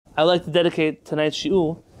I'd like to dedicate tonight's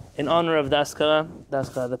shiur in honor of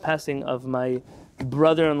the passing of my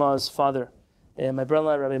brother-in-law's father. My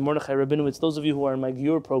brother-in-law, Rabbi Mordechai Rabinowitz. Those of you who are in my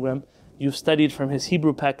Giur program, you've studied from his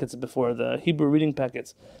Hebrew packets before, the Hebrew reading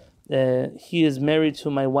packets. He is married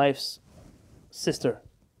to my wife's sister.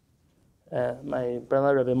 My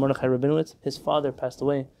brother-in-law, Rabbi Mordechai Rabinowitz, his father passed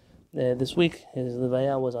away this week. His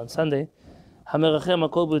levaya was on Sunday. המרחם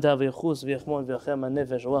הכל בריאותיו ויחוס ויחמוד וירחם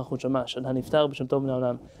הנפש רוח ונשמה של הנפטר בשם טוב מן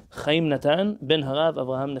העולם חיים נתן בן הרב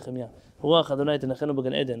אברהם נחמיה רוח אדוני תנחנו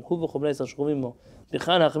בגן עדן הוא וכל בני ישראל שכובים בו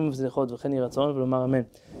בכלל האחים וסליחות וכן יהי רצון ולומר אמן.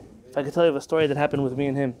 If I could tell you a story that happened with me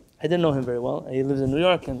and him, I didn't know him very well. He lives in New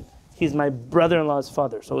York and he's my brother-in-law's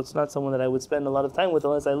father, so it's not someone that I would spend a lot of time with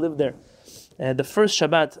unless I lived there. The first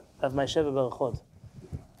Shabbat of my Sheva Barachot,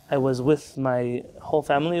 I was with my whole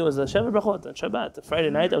family. It was a Sheva Brachot on Shabbat, a Friday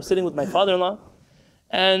night. I was sitting with my father-in-law,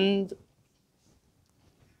 and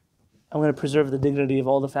I'm going to preserve the dignity of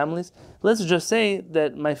all the families. Let's just say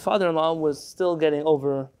that my father-in-law was still getting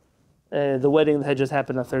over the wedding that had just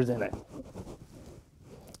happened on Thursday night.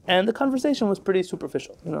 And the conversation was pretty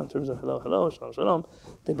superficial, in terms of hello, shalom, shalom.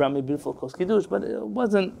 They brought me beautiful kos kiddush, but it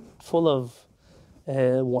wasn't full of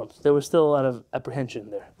warmth. There was still a lot of apprehension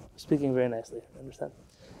there. Speaking very nicely, understand?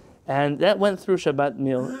 And that went through Shabbat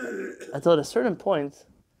meal until at a certain point,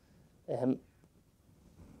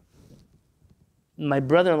 my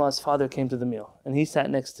brother-in-law's father came to the meal, and he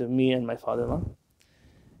sat next to me and my father-in-law,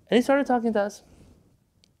 and he started talking to us.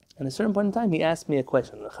 And at a certain point in time, he asked me a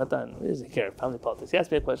question. He doesn't care, family politics. He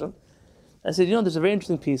asked me a question. I said, there's a very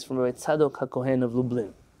interesting piece from Rabbi Tzadok HaKohen of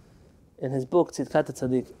Lublin. In his book, Tzidkat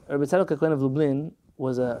HaTzadik, Rabbi Tzadok HaKohen of Lublin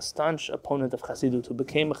was a staunch opponent of Chassidut who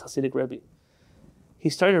became a Chassidic Rebbe. He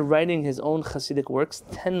started writing his own Chassidic works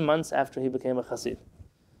 10 months after he became a Chassid.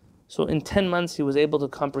 So in 10 months, he was able to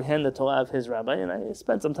comprehend the Torah of his rabbi, and I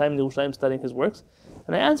spent some time in Yerushalayim studying his works,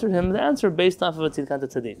 and I answered him the answer based off of a Tzidkat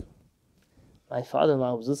HaTzadik. My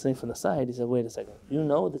father-in-law was listening from the side. He said, wait a second, you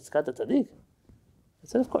know the Tzidkat HaTzadik? I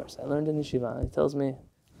said, of course, I learned in yeshiva. He tells me,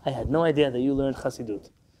 I had no idea that you learned Chassidut.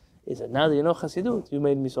 He said, now that you know Chassidut, you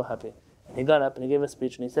made me so happy. And he got up and he gave a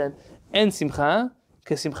speech and he said, En simcha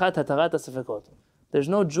ke simchat hatarat hasefekot. There's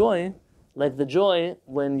no joy like the joy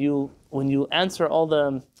when you answer all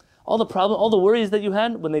the worries that you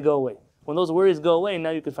had when they go away. When those worries go away,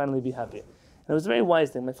 now you can finally be happy. And it was a very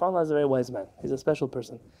wise thing. My father-in-law is a very wise man. He's a special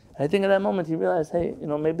person. And I think at that moment he realized, hey,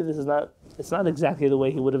 maybe it's not exactly the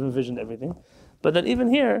way he would have envisioned everything. But that even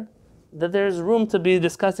here, that there's room to be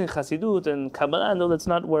discussing Chassidut and Kabbalah, though that's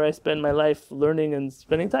not where I spend my life learning and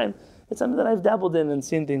spending time. It's something that I've dabbled in and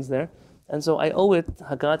seen things there. And so I owe it,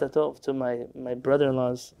 Hakarat HaTov, to my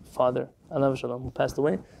brother-in-law's father, Alav Shalom, who passed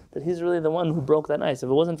away, that he's really the one who broke that ice. If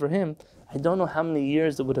it wasn't for him, I don't know how many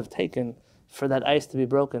years it would have taken for that ice to be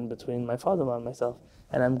broken between my father-in-law and myself.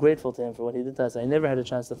 And I'm grateful to him for what he did to us. I never had a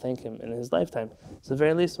chance to thank him in his lifetime. So at the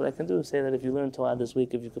very least, what I can do is say that if you learn Torah this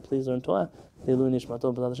week, if you could please learn Torah, that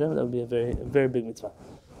would be a very, very big mitzvah.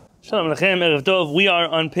 Shalom Aleichem, Erev Tov. We are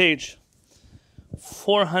on page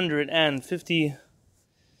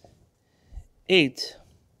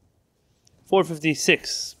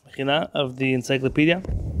 456, of the encyclopedia.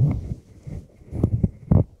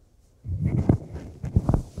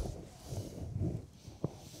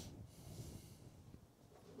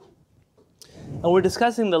 And we're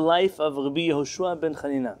discussing the life of Rabbi Yehoshua ben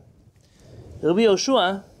Chanina. Rabbi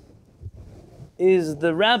Yehoshua is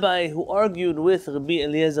the rabbi who argued with Rabbi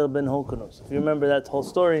Eliezer ben Horkonos. If you remember that whole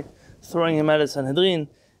story, throwing him out of Sanhedrin,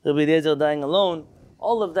 Rabbi Eliezer dying alone,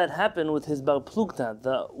 all of that happened with his Bar Plukta,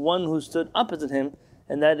 the one who stood opposite him,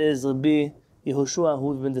 and that is Rabbi Yehoshua, who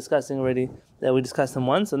we've been discussing already. That we discussed him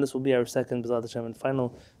once, and this will be our second, B'ezrat Hashem, and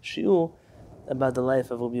final shiur about the life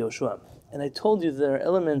of Rabbi Yehoshua. And I told you there are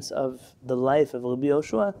elements of the life of Rabbi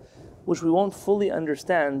Yehoshua which we won't fully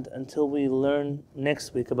understand until we learn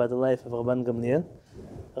next week about the life of Rabban Gamliel.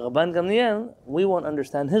 Rabban Gamliel, we won't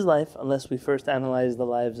understand his life unless we first analyze the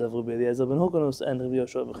lives of Rabbi Eliezer ben Horkonos and Rabbi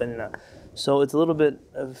Yehoshua ben Chanina. So it's a little bit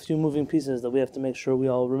of a few moving pieces that we have to make sure we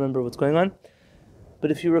all remember what's going on. But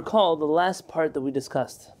if you recall, the last part that we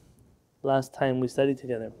discussed, last time we studied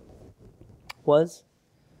together, was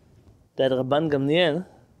that Rabban Gamliel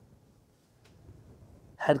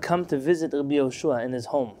had come to visit Rabbi Yehoshua in his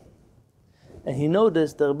home. And he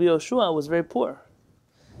noticed that Rabbi Yehoshua was very poor.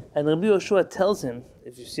 And Rabbi Yehoshua tells him,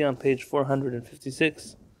 if you see on page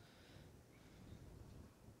 456,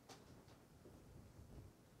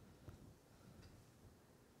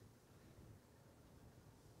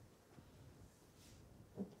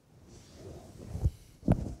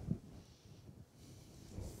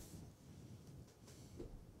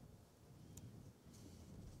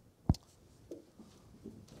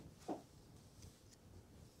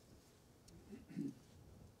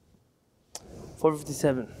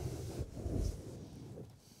 457.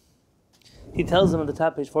 He tells them on the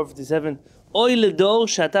top, page 457, Oy ledor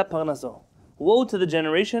shata parnaso. Woe to the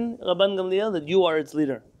generation, Rabban Gamliel, that you are its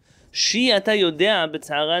leader. Shi ata yodea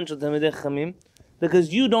b'tzaran shel Talmidei Chachamim,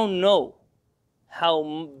 because you don't know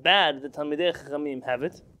how bad the Talmidei Chachamim have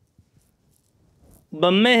it.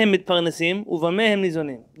 B'meh hem mitparnesim u'b'meh hem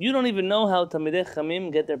nizonim. You don't even know how Talmidei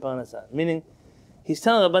Chachamim get their parnasah. Meaning, he's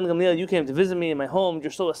telling Rabban Gamliel, you came to visit me in my home,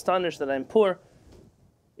 you're so astonished that I'm poor.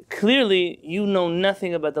 Clearly, you know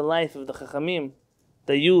nothing about the life of the Chachamim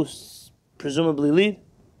that you presumably lead.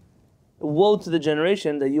 Woe to the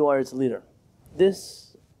generation that you are its leader.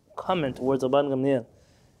 This comment towards Rabban Gamliel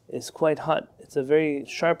is quite hot. It's a very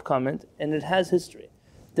sharp comment, and it has history.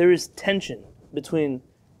 There is tension between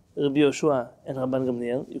Rabbi Yoshua and Rabban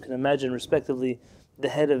Gamliel. You can imagine, respectively, the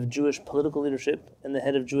head of Jewish political leadership and the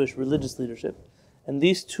head of Jewish religious leadership. And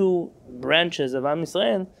these two branches of Am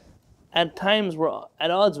Yisrael at times were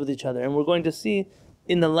at odds with each other. And we're going to see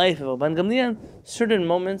in the life of Rabban Gamliel certain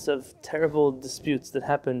moments of terrible disputes that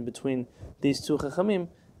happened between these two Chachamim,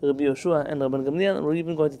 Rabbi Yoshua and Rabban Gamliel. And we're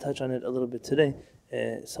even going to touch on it a little bit today,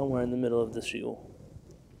 somewhere in the middle of the shiur.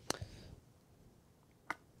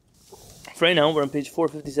 For right now, we're on page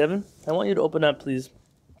 457. I want you to open up, please,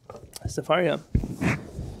 Sefaria,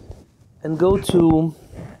 and go to...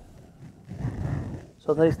 So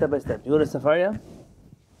I'll tell you step by step. You go to Sefaria.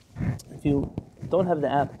 If you don't have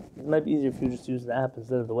the app, it might be easier if you just use the app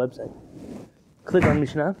instead of the website. Click on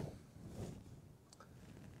Mishnah.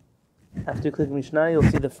 After you click Mishnah, you'll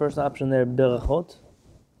see the first option there, Berachot.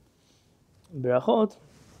 Berachot.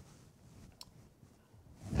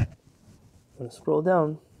 I'm going to scroll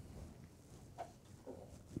down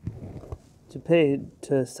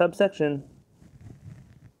to subsection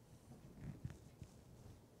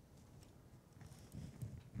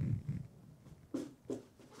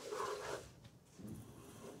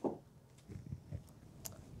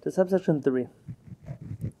to subsection 3.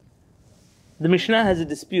 The Mishnah has a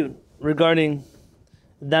dispute regarding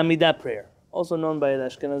the Amidah prayer, also known by the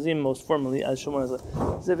Ashkenazim most formally as Shemona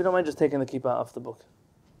Esrei. So if you don't mind just taking the kippah off the book.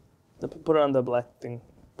 Put it on the black thing.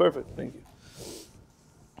 Perfect, thank you.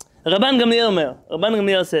 Rabban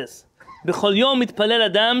Gamliel says, B'chol yom mitpalel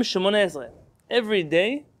adam Shemona Esrei. Every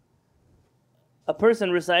day, a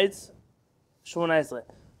person recites Shemona Esrei.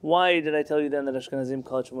 Why did I tell you then that Ashkenazim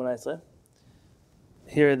call it Shemona Esrei?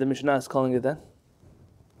 Here the Mishnah is calling it that.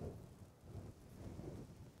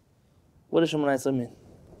 What does Shemona Esrei mean?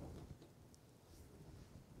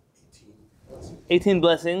 18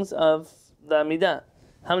 blessings of the Amidah.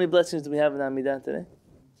 How many blessings do we have in the Amidah today?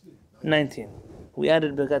 19. We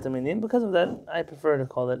added Birkat Aminim. Because of that, I prefer to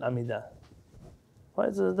call it Amidah. Why?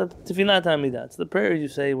 It's the Tefillat Amidah. It's the prayer you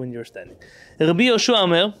say when you're standing. Rabbi Yoshua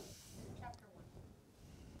Omer.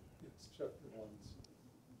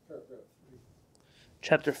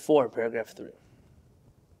 Chapter 4, paragraph 3.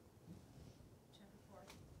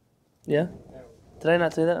 Yeah? Did I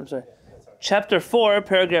not say that? I'm sorry. Chapter 4,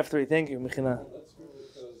 paragraph 3. Thank you, Michina. That's true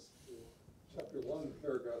because chapter 1,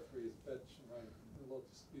 paragraph 3 is Bet Shemayim. We're allowed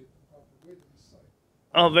to speak the proper way to recite.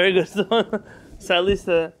 Oh, very good. So at least,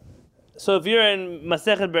 so if you're in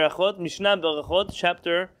Masechet Berachot, Mishnah Berachot,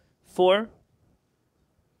 chapter 4,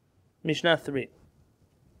 Mishnah 3.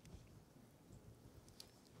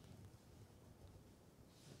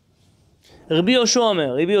 Rabbi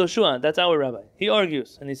Yoshua, that's our rabbi. He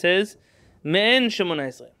argues, and he says, Me'en Shemona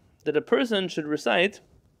Esrei, that a person should recite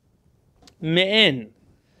Me'en.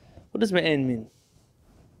 What does Me'en mean?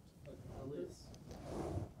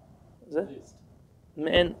 Is that?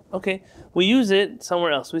 Me'en, okay. We use it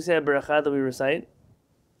somewhere else. We say a barakah that we recite.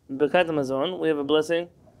 Birkat Hamazon, we have a blessing.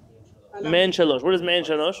 Me'en Shalosh. What is Me'en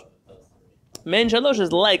Shalosh? Me'en Shalosh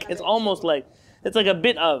is like, it's almost like, it's like a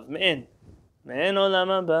bit of Me'en. Me'en Olam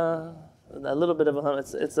Haba. A little bit of a,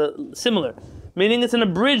 it's a similar, meaning it's an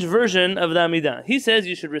abridged version of the Amidah. He says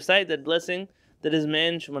you should recite that blessing that is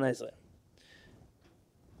Me'en Shemona Esrei.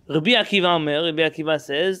 Rabbi Akiva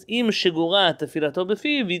says, Im shegura tefilato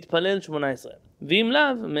befiv yitpalel Shemona Esrei, v'im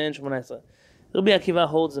lav Me'en Shemona Esrei. Rabbi Akiva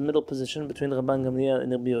holds the middle position between Rabban Gamliel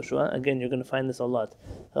and Rabbi Yoshua. Again, you're going to find this a lot.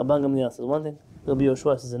 Rabban Gamliel says one thing, Rabbi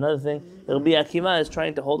Yoshua says another thing. Rabbi Akiva is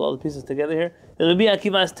trying to hold all the pieces together here. Rabbi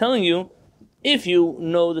Akiva is telling you, if you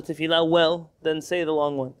know the tefillah well, then say the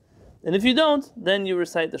long one. And if you don't, then you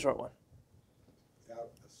recite the short one.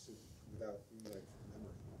 Without memory.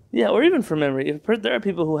 Yeah, or even from memory. There are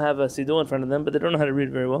people who have a siddur in front of them, but they don't know how to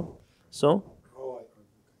read very well. So,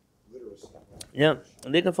 Literacy. yeah,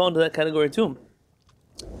 and they can fall into that category too.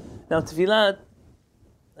 Now, tefillah,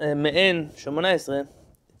 Me'en, Shemona Esrei,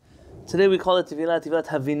 today we call it tefillah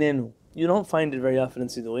Havinenu. You don't find it very often in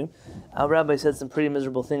Sidurim. Our rabbi said some pretty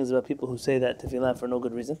miserable things about people who say that tefillah for no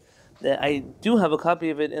good reason. I do have a copy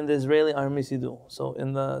of it in the Israeli Army Sidur. So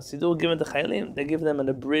in the Sidur given to Chayalim, they give them an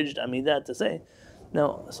abridged Amidah to say.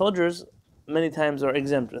 Now, soldiers many times are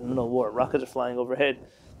exempt in the middle of war. Rockets are flying overhead.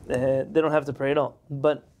 They don't have to pray at all.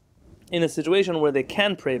 But in a situation where they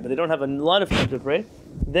can pray, but they don't have a lot of time to pray,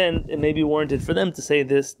 then it may be warranted for them to say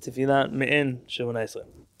this tefillah me'en Shemona Yisrael.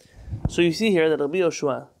 So you see here that Rabbi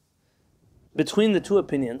Yoshua, between the two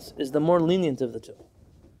opinions, is the more lenient of the two.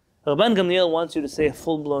 Rabban Gamliel wants you to say a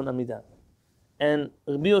full-blown Amidah. And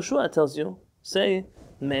Rabbi Yoshua tells you, say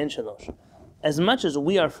me'en shalosh. As much as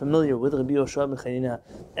we are familiar with Rabbi Yoshua ben Chanina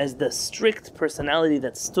as the strict personality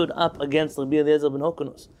that stood up against Rabbi Eliezer ben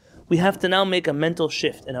Hokanus, we have to now make a mental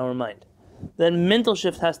shift in our mind. That mental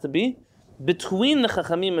shift has to be between the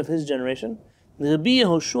Chachamim of his generation. Rabbi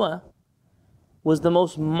Yehoshua was the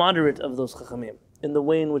most moderate of those Chachamim in the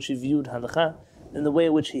way in which he viewed Halakha, in the way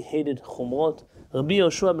in which he hated Chumrot. Rabbi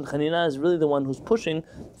Yoshua ben Chanina is really the one who's pushing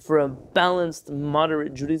for a balanced,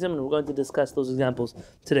 moderate Judaism, and we're going to discuss those examples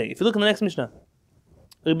today. If you look in the next Mishnah,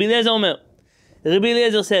 Rabbi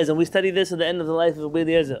Eliezer says, and we study this at the end of the life of Rabbi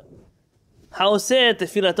Eliezer, Haoseh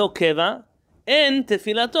tefilato keva, en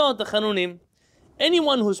tefilato tachanunim.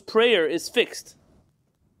 Anyone whose prayer is fixed,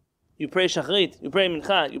 you pray Shachrit, you pray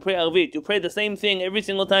Mincha, you pray Arvit, you pray the same thing every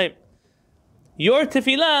single time, your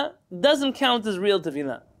tefillah doesn't count as real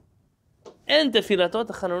tefillah. And tefilatot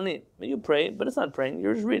tachanunim. You pray, but it's not praying,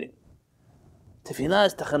 you're just reading. Tefillah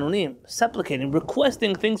is tachanunim, supplicating,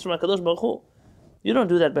 requesting things from HaKadosh Baruch Hu. You don't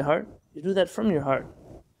do that by heart, you do that from your heart.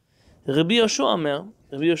 Rabbi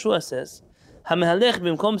Yoshua says, Hamehalech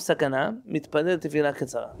bimkom sakana mitpalel tefillah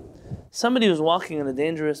ketzara. Somebody who's walking in a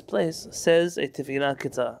dangerous place says a tefillah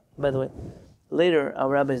ketzara. By the way, later our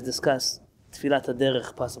rabbis discuss tefillat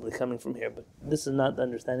haderech possibly coming from here, but this is not the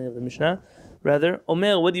understanding of the Mishnah. Rather,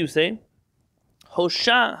 Omer, what do you say?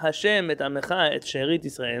 Hosha Hashem et amecha et she'erit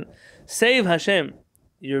Yisrael. Save Hashem,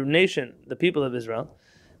 your nation, the people of Israel.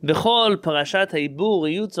 B'chol parashat ha'ibur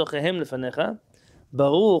yiyu tzorchehem lefanecha.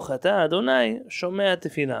 Baruch atah Adonai shomea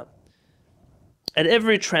tefillah. At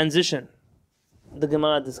every transition, the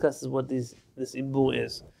Gemara discusses what this ibur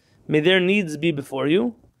is. May their needs be before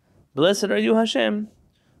you. Blessed are you, Hashem,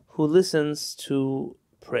 who listens to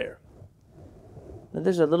prayer. Now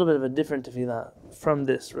there's a little bit of a different tefillah from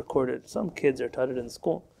this recorded. Some kids are taught it in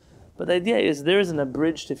school. But the idea is there is an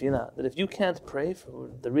abridged tefillah, that if you can't pray for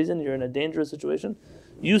the reason you're in a dangerous situation,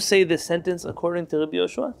 you say this sentence according to Rabbi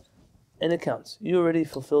Yoshua, and it counts. You already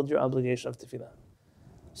fulfilled your obligation of tefillah.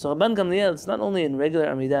 So Rabban Gamliel, it's not only in regular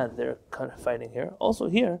Amidah they're kind of fighting here, also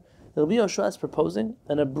here, Rabbi Yoshua is proposing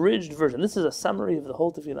an abridged version. This is a summary of the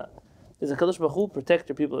whole tefillah. Is HaKadosh Baruch Hu, protect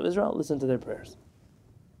your people of Israel, listen to their prayers.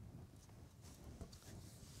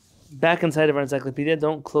 Back inside of our encyclopedia,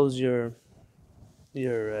 don't close your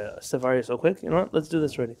Sefaria so quick. You know what? Let's do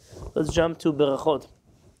this already. Let's jump to Berachot,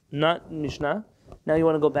 not Mishnah. Now you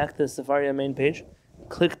want to go back to the Sefaria main page.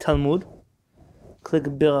 Click Talmud. Click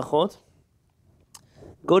Berachot.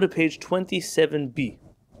 Go to page 27b.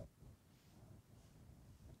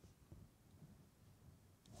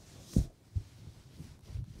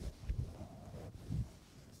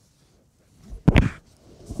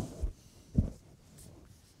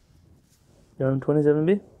 You're on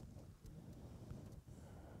 27b?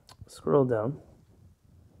 Scroll down.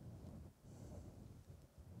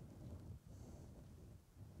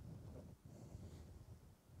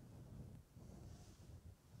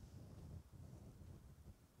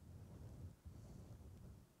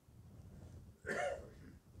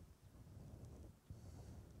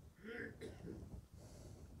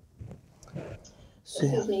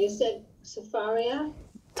 Excuse me, you said Sefaria?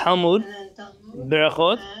 Talmud, And Talmud.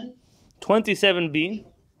 Berachot, And, 27b.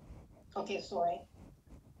 okay, sorry.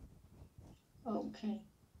 Okay.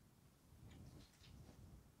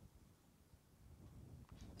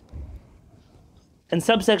 And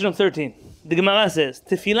subsection 13. The Gemara says,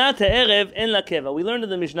 Tefillat ha'erev en la keva. We learned in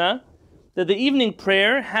the Mishnah that the evening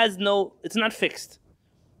prayer has it's not fixed.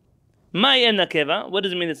 Mai en la keva. What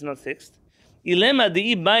does it mean it's not fixed? Ilema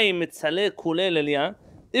di'i bai mitzaleh kuleh lelia.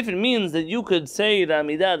 If it means that you could say the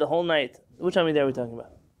Amidah the whole night. Which Amidah are we talking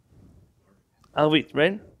about? Arvit,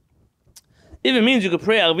 right? If it means you could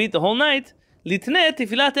pray Arvit the whole night, litneh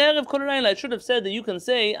tefillat ha'erev kol halayla. I should have said that you can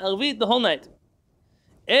say Arvit the whole night.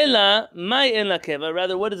 Ela mai en la keva.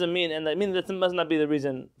 Rather, what does it mean? And I mean that must not be the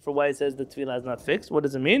reason for why it says the tefillah is not fixed. What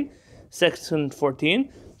does it mean? Section 14.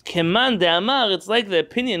 Keman de amar. It's like the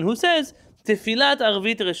opinion who says tefillat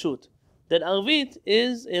arvit reshut. That arvit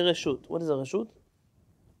is a reshut. What is a reshut?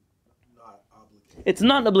 Not obligatory. It's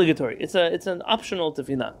not obligatory. It's an optional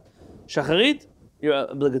tefillah. Shacharit, you're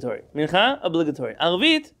obligatory. Mincha, obligatory.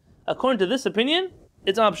 Arvit, according to this opinion,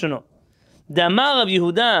 it's optional. Damar Rav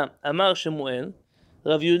Yehuda, Amar Shemuel.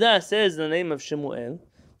 Rav Yehuda says the name of Shemuel.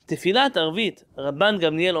 Tefilat Arvit, Rabban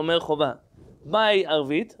Gamliel Omer Chova. By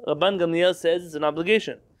Arvit, Rabban Gamliel says it's an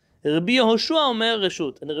obligation. Rabbi Yehoshua Omer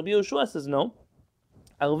Reshut. And Rabbi Yehoshua says no.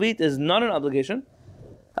 Arvit is not an obligation.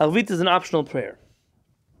 Arvit is an optional prayer.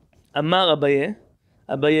 Amar Abaye.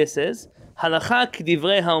 Abaye says, Halacha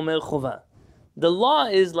k'divrei ha'omer chova. The law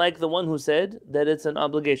is like the one who said that it's an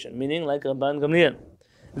obligation, meaning like Rabban Gamliel.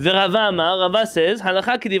 V'Rava Amar, Rava says,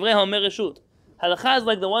 Halacha k'divrei ha'omer reshut. Halacha is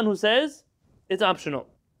like the one who says it's optional.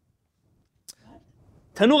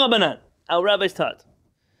 Tanu Rabbanan, our rabbis taught.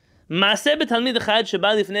 Ma'aseh b'talmid echad sheba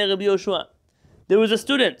lifnei Rabbi Yehoshua. There was a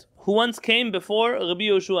student who once came before Rabbi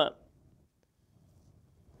Yehoshua.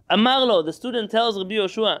 Amar lo, the student tells Rabbi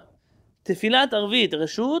Yehoshua, Tefilat Arvit,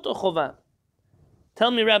 Reshut or Chova?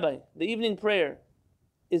 Tell me, Rabbi, the evening prayer,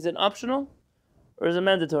 is it optional or is it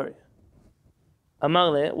mandatory?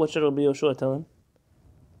 Amar le, what should Rabbi Yehoshua tell him?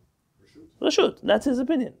 Reshut. That's his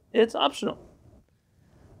opinion. It's optional.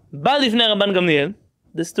 Ba lifnei Rabban Gamliel.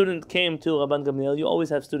 This student came to Rabban Gamliel. You always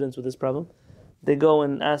have students with this problem. They go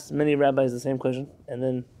and ask many rabbis the same question and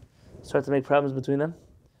then start to make problems between them.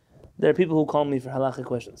 There are people who call me for halachic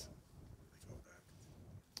questions.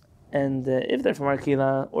 And if they're from our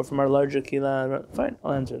kila or from our larger kila, fine,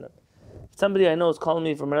 I'll answer them. If somebody I know is calling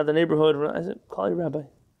me from another neighborhood, I said, call your rabbi.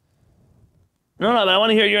 No, but I want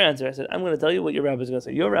to hear your answer. I said, I'm going to tell you what your rabbi is going to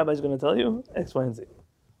say. Your rabbi is going to tell you X, Y, and Z.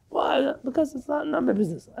 Why? Because it's not my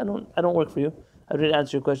business. I don't work for you. I didn't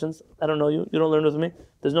answer your questions. I don't know you. You don't learn with me.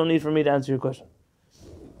 There's no need for me to answer your question.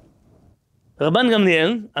 Rabban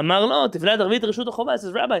Gamliel, Amar lo, Tifilat Arvit Reshut Chova.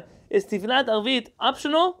 Says, Rabbi, is Tifilat Arvit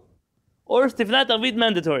optional or is Tifilat Arvit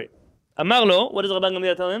mandatory? Amar lo, what does Rabban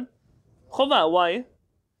Gamliel tell him? Chova. Why?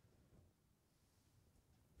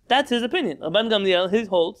 That's his opinion. Rabban Gamliel, he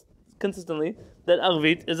holds consistently that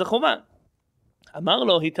Arvit is a Chova. Amar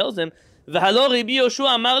lo, he tells him, V'halo Rabbi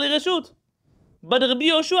Yehoshua Amar li Reshut. But Rabbi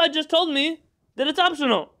Yehoshua just told me that it's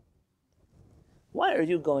optional. Why are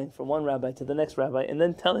you going from one rabbi to the next rabbi and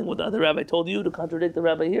then telling what the other rabbi told you to contradict the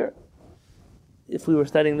rabbi here? If we were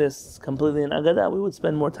studying this completely in Agadah, we would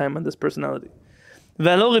spend more time on this personality.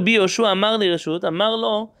 V'alo Rabbi Yehoshua Amar li Reshut, Amar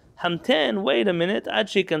lo, Hamten, wait a minute, ad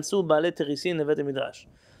she'ikansu ba'alei terisin levet midrash.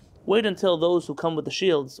 Wait until those who come with the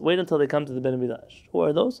shields, wait until they come to the Bet Midrash. Who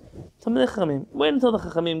are those? Talmidei Chachamim. Wait until the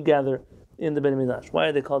Chachamim gather in the Bet Midrash. Why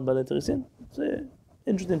are they called ba'alei terisin? It's an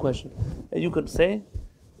interesting question. You could say,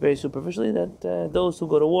 very superficially, that those who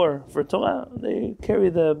go to war for Torah, they carry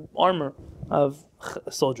the armor of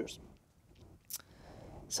soldiers.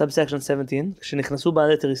 Subsection 17, Shenichnasu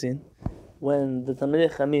ba'alei terisin, when the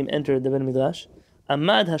Talmidei Chachamim entered the Bet Midrash,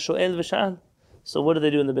 Amad HaShoel v'sha'al. So what do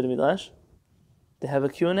they do in the Bet Midrash? They have a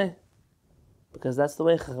Q&A. Because that's the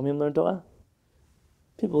way Chachamim learn Torah.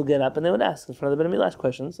 People would get up and they would ask in front of the Bet Midrash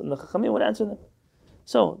questions, and the Chachamim would answer them.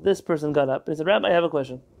 So this person got up and he said, Rabbi, I have a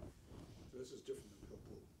question. This is different than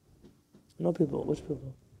Pilpul. No people. Which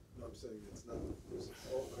people? No, I'm saying it's not.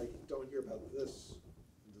 I don't hear about this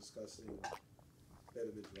in discussing Bet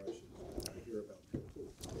Midrashim. I hear about Pilpul.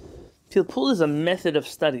 Pilpul is a method of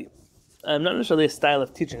study. Not necessarily a style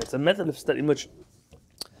of teaching. It's a method of study in which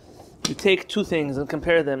you take two things and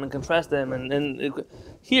compare them and contrast them.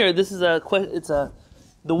 Here, this is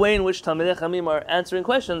the way in which Talmidei Chachamim are answering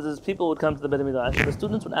questions is people would come to the Bet Midrash, and the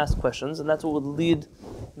students would ask questions, and that's what would lead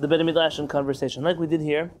the Bet Midrash in conversation. Like we did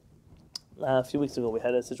here a few weeks ago. We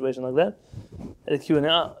had a situation like that. At a Q&A,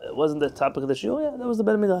 it wasn't the topic of the show. Yeah, that was the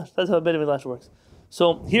Bet Midrash. That's how Bet Midrash works.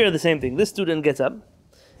 So here, the same thing. This student gets up,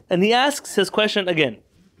 and he asks his question again.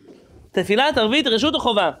 Tefilat Arvit Reshut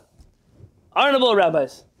Chova. Honorable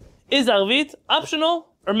rabbis, is Arvit optional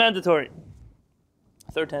or mandatory?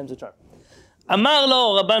 Third time's the charm. Amar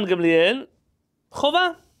lo Rabban Gamliel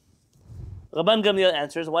Chova. Rabban Gamliel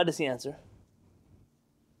answers. Why does he answer?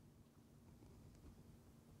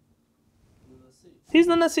 He's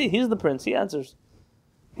the Nasi. He's the prince. He answers.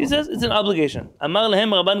 He says it's an obligation. Amar lehem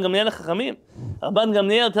Rabban Gamliel Chachamim. Rabban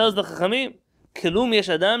Gamliel tells the Chachamim, Kelum yesh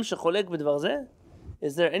adam shecholek b'dvar zeh.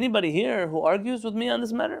 Is there anybody here who argues with me on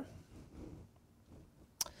this matter?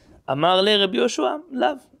 Amar le Rabbi Yehoshua,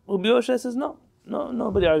 lav. Rabbi Yehoshua says no,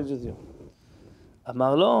 nobody argues with you.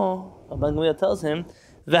 Amar lo, Rabban Gamliel tells him,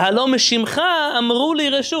 V'halo mishimcha amru li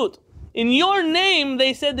reshut. In your name,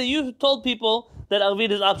 they said that you told people that Arvit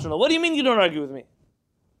is optional. What do you mean you don't argue with me?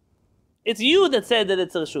 It's you that said that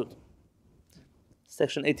it's a reshut.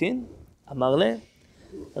 Section 18, Amar le,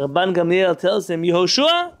 Rabban Gamliel tells him,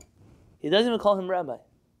 Yehoshua. He doesn't even call him rabbi.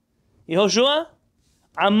 Yehoshua,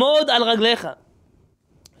 Amod al raglecha.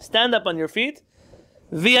 stand up on your feet,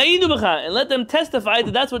 v'ya'idu b'cha, and let them testify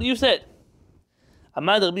that that's what you said.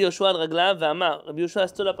 Amad Rabbi Yoshua al raglav v'amar. Rabbi Yoshua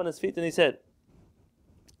stood up on his feet and he said,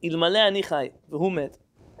 Ilmale ani chai v'hu met.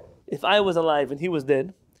 If I was alive and he was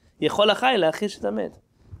dead, yechol achai la'achish et hamet.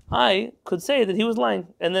 I could say that he was lying,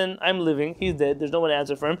 and then I'm living, he's dead, there's no one to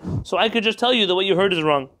answer for him, so I could just tell you that what you heard is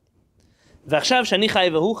wrong. V'achshav shani chai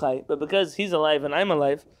v'hu chai, but because he's alive and I'm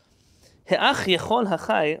alive, he'ach yechol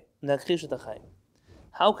hachai la'achish et hachai.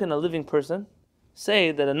 How can a living person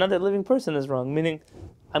say that another living person is wrong? Meaning,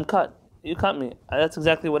 I'm caught. You caught me. That's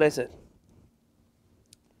exactly what I said.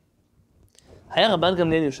 Haya Rabban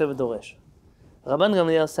Gamliel Yoshev Doresh. Rabban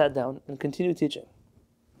Gamliel sat down and continued teaching.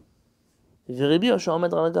 V'Rabbi Yoshua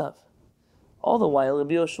omed al hagav. All the while,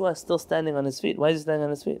 Rabbi Yoshua is still standing on his feet. Why is he standing on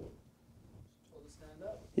his feet?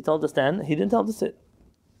 He told to stand. He didn't tell to sit.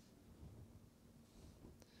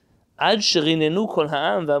 Ad sherinenu kol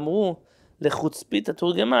ha'am v'amru lechutzpit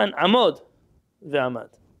haturgeman amod ve'amad.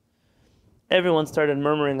 Everyone started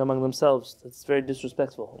murmuring among themselves. That's very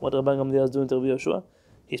disrespectful. What Rabban Gamliel is doing to Rabbi Yoshua,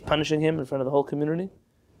 he's punishing him in front of the whole community.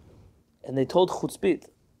 And they told Chutzpit.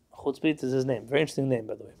 Chutzpit is his name. Very interesting name,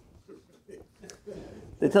 by the way.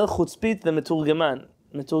 They tell Chutzpit the Meturgeman.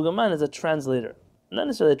 Meturgeman is a translator. Not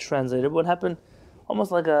necessarily a translator, but what happened,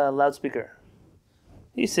 almost like a loudspeaker.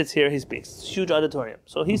 He sits here, he speaks. Huge auditorium.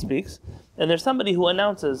 So he speaks, and there's somebody who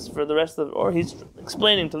announces for the rest of, or he's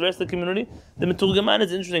explaining to the rest of the community. The Meturgeman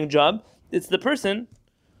is an interesting job. It's the person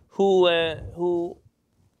who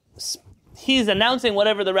he's announcing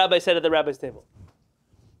whatever the rabbi said at the rabbi's table.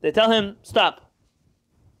 They tell him, stop.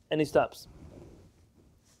 And he stops.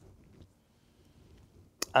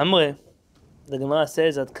 Amre, the Gemara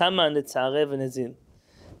says, Ad kama netzareh v'nezin.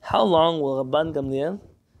 How long will Rabban Gamliel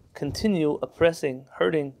continue oppressing,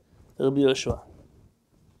 hurting Rabbi Yoshua?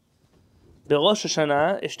 Berosh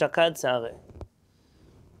Hashanah ishtakad tzareh.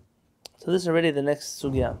 So this is already the next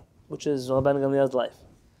sugya, which is Rabban Gamliel's life.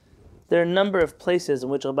 There are a number of places in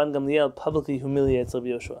which Rabban Gamliel publicly humiliates Rabbi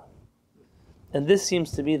Yoshua. And this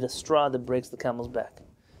seems to be the straw that breaks the camel's back.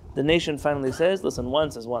 The nation finally says, listen,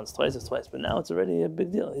 once is once, twice is twice, but now it's already a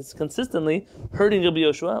big deal. It's consistently hurting Rabbi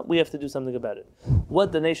Yoshua. We have to do something about it.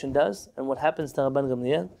 What the nation does and what happens to Rabban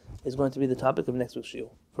Gamliel is going to be the topic of next week's shiur.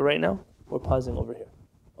 For right now, we're pausing over here.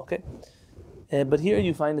 Okay? But here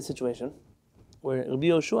you find a situation where Rabbi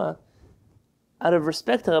Yoshua, out of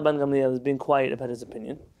respect to Rabban Gamliel, is being quiet about his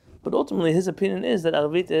opinion. But ultimately, his opinion is that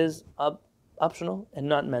Arvit is optional and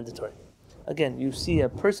not mandatory. Again, you see a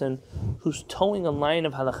person who's towing a line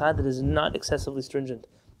of halakha that is not excessively stringent.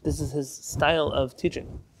 This is his style of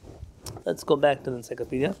teaching. Let's go back to the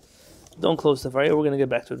encyclopedia. Don't close Sefaria. We're going to get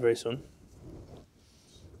back to it very soon.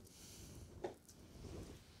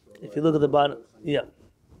 If you look at the bottom, yeah.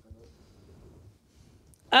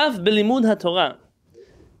 Af belimud haTorah,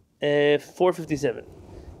 457.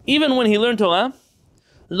 Even when he learned Torah,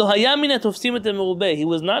 lo haya min hatofsim et merubeh. He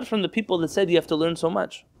was not from the people that said you have to learn so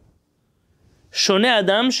much. Shoneh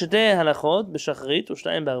Adam sheteh halachot b'shachrit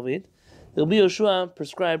u'shtayim b'arvit. Rabbi Yoshua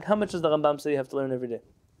prescribed, how much does the Rambam say you have to learn every day?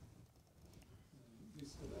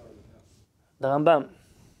 The Rambam.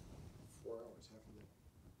 4 hours, half a day.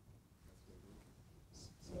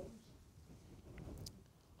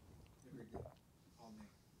 Here we go.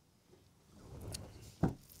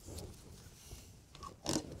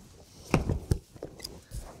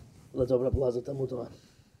 Let's open up Lazat Talmud Torah.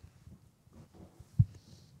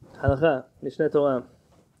 Halakha, Mishneh Torah,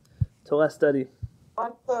 Torah study.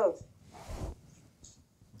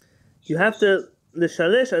 You have to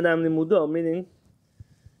l'shalesh adam limudo, meaning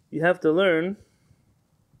you have to learn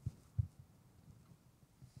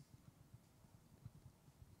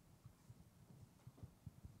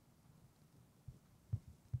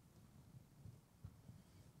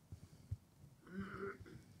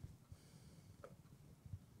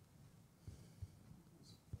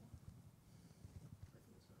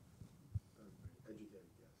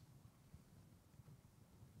Educated guess.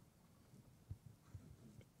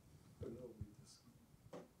 I know we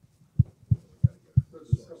Gotta get it. heard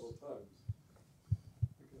this several times.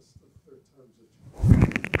 I guess the third time's a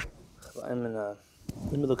charm. I'm in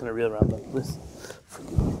let me look in a real Rambam. Please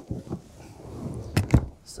forgive me.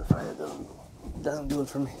 Sefaria doesn't do it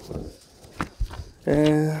for me.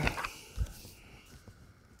 Okay.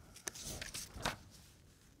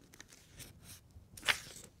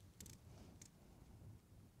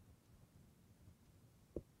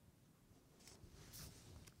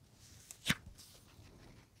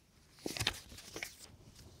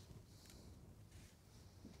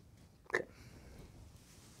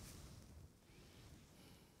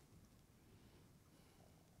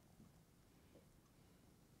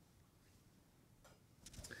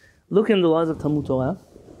 Look in the laws of Talmud Torah.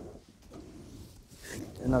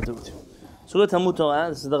 And I'll do it with you. So go to Talmud Torah.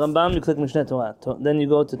 This is the Rambam. You click Mishneh Torah. Then you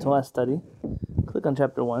go to Torah study. Click on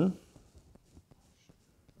chapter 1.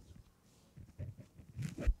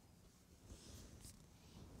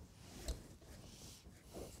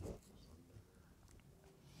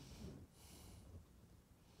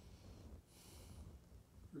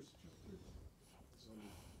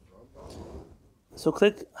 So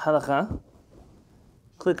click Halakha.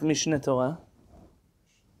 Click Mishneh Torah.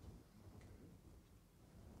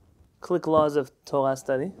 Click Laws of Torah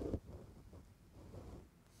Study.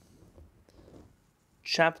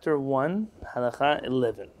 Chapter 1, Halakha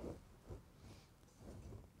 11.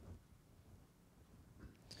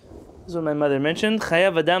 This is what my mother mentioned.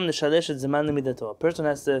 Chayav Adam neshalesh et zeman lemidato. A person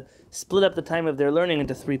has to split up the time of their learning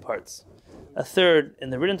into 3 parts. A third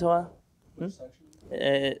in the written Torah.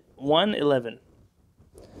 1:11.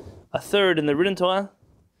 A third in the written Torah.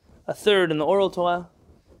 A third in the oral Torah.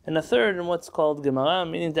 And a third in what's called Gemara,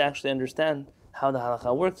 meaning to actually understand how the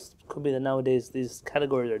halakha works. It could be that nowadays these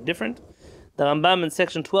categories are different. The Rambam in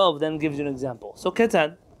section 12 then gives you an example. So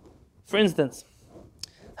Ketad, for instance,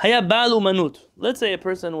 Haya Ba'al Umanut. Let's say a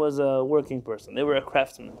person was a working person. They were a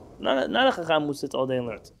craftsman. Not a chacham who sits all day and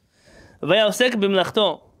learns. Vayosek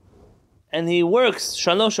b'mlachto. And he works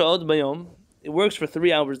shalosh sha'ot bayom. He works for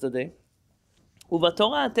 3 hours a day. Uva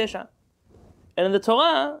Torah tesha. And in the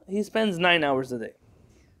Torah, he spends 9 hours a day.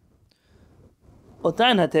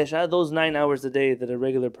 Otan hatesha, those 9 hours a day that a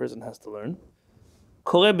regular person has to learn.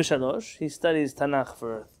 Koreh b'shalosh, he studies Tanakh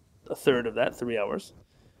for a third of that, 3 hours.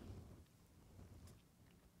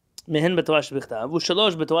 Mehen b'torah shebechtav,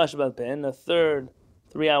 u'shalosh b'torah shebal peh, a third,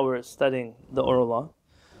 3 hours studying the oral law.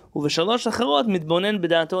 U'v'shalosh acharot mitbonen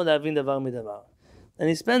b'da'ato la'avin davar midavar. And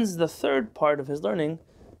he spends the third part of his learning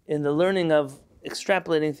in the learning of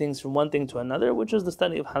extrapolating things from one thing to another, which is the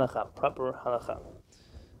study of halakha, proper halakha.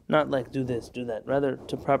 Not like do this, do that. Rather,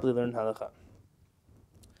 to properly learn halakha.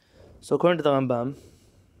 So according to the Rambam,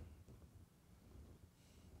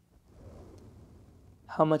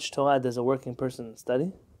 how much Torah does a working person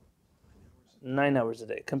study? 9 hours a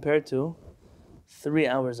day, compared to 3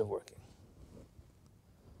 hours of working.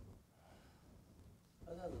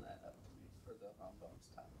 That doesn't add up to me for the Rambam's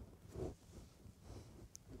time.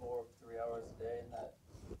 People work 3 hours a day in that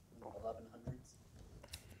 1100s.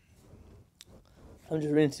 I'm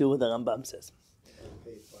just reading to you what the Rambam says.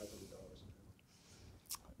 Paid $500 an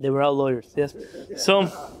They were all lawyers, yes. So,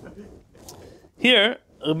 here,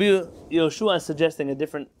 Rabbi Yoshua is suggesting a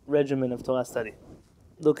different regimen of Torah study.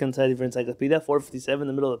 Look inside of your encyclopedia, 457, in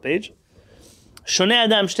the middle of the page. Shoneh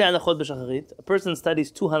Adam shte halachot b'shacharit. A person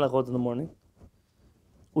studies 2 halachot in the morning.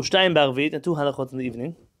 Ushtayim b'arvit, and 2 halachot in the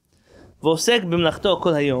evening. V'osek b'mlachto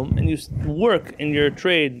kol hayom, and you work in your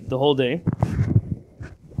trade the whole day.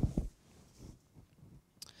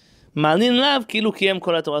 Malin lav kilu kiyem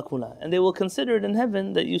kol Torah kula, and they will consider it in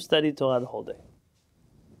heaven that you studied Torah the whole day.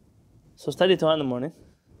 So study Torah in the morning,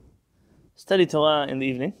 study Torah in the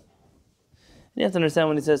evening. And you have to understand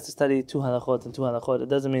when he says to study 2 halachot and 2 halachot, it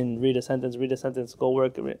doesn't mean read a sentence, go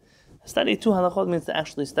work. Study 2 halachot means to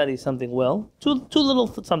actually study something well, two little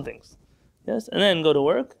somethings, yes, and then go to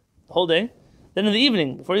work the whole day. Then in the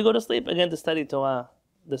evening, before you go to sleep, again to study Torah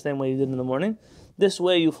the same way you did in the morning. This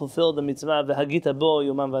way you fulfill the mitzvah v'hagita bo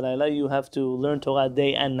yomam v'layla. You have to learn Torah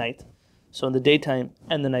day and night, so in the daytime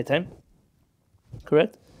and the nighttime.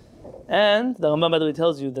 Correct? And the Rambam by the way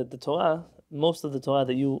tells you that the Torah, most of the Torah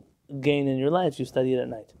that you gain in your life, you study it at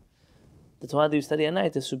night. The Torah that you study at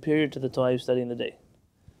night is superior to the Torah you study in the day.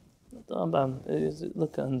 The Rambam,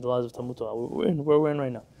 look on the laws of Talmud Torah, where we're in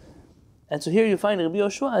right now. And so here you find Rabbi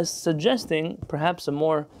Yoshua is suggesting perhaps a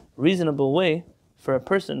more reasonable way for a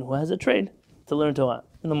person who has a trade to learn Torah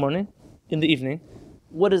in the morning, in the evening.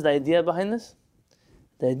 What is the idea behind this?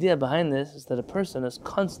 The idea behind this is that a person is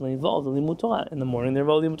constantly involved in Limud Torah. In the morning they're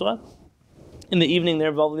involved in Limud Torah. In the evening they're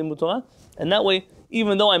involved in Limud Torah. And that way,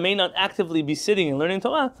 even though I may not actively be sitting and learning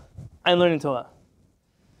Torah, I'm learning Torah.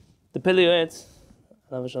 The Pele Yoetz,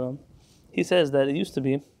 alav shalom, he says that it used to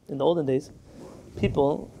be, in the olden days,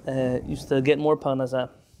 people used to get more parnasa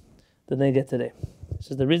than they get today.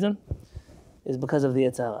 This is the reason, is because of the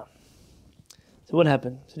Yetzer Hara. So what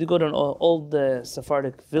happened? So you go to an old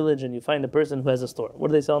Sephardic village and you find a person who has a store. What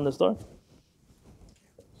do they sell in the store?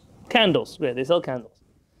 Candles. Great, they sell candles.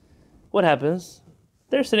 What happens?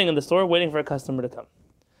 They're sitting in the store waiting for a customer to come.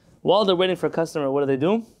 While they're waiting for a customer, what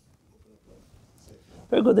do?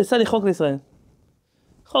 Very good. They study Chok L'Yisrael.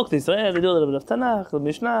 Chok L'Yisrael, they do a little bit of Tanakh, a little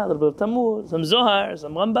Mishnah, a little bit of Talmud, some Zohar,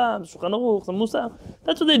 some Rambam, Shulchan Aruch, some Musar.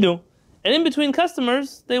 That's what they do. And in between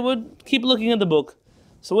customers, they would keep looking at the book.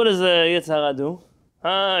 So what does Yetzer Hara do?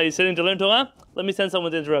 He's sitting to learn Torah? Let me send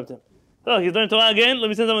someone to interrupt him. Oh, he's learning Torah again? Let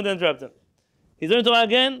me send someone to interrupt him. He's learning Torah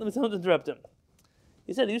again? Let me send someone to interrupt him.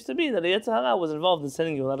 He said it used to be that the Yetzer Hara was involved in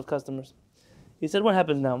sending you a lot of customers. He said, what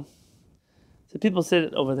happens now? So people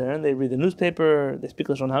sit over there and they read the newspaper, they speak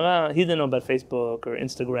Lashon Hara. He didn't know about Facebook or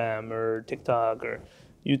Instagram or TikTok or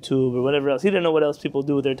YouTube or whatever else. He didn't know what else people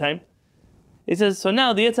do with their time. He says, so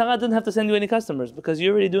now the Yetzer Hara doesn't have to send you any customers because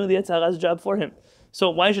you're already doing the Yetzer Hara's job for him. So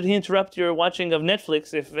why should he interrupt your watching of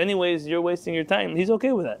Netflix if anyways you're wasting your time? He's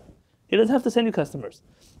okay with that. He doesn't have to send you customers.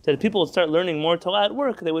 So if people would start learning more Torah at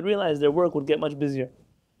work, they would realize their work would get much busier.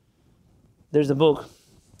 There's a book.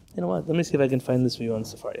 You know what? Let me see if I can find this for you on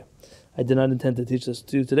Sefaria. I did not intend to teach this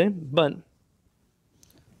to you today, but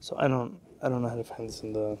so I don't know how to find this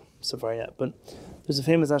in the Sefaria yet. But there's a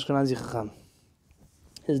famous Ashkenazi Chacham.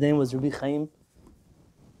 His name was Rabbi Chaim.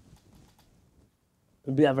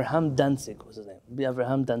 Rabbi Avraham Danzig was his name. Rabbi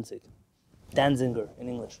Avraham Danzig. Danziger in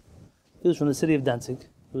English. He was from the city of Danzig.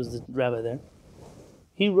 He was the rabbi there.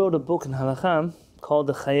 He wrote a book in Halakha called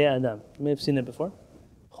the Chayei Adam. You may have seen it before.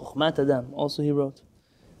 Chokhmat Adam, also he wrote.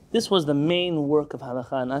 This was the main work of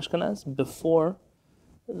Halakha in Ashkenaz before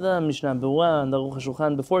the Mishnah Berurah and the Aruch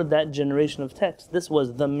HaShulchan, before that generation of text. This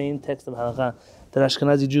was the main text of Halakha that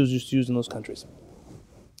Ashkenazi Jews used to use in those countries.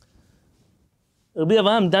 Rabbi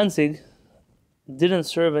Avraham Danzig didn't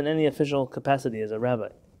serve in any official capacity as a rabbi.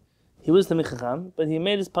 He was Talmid Chacham, but he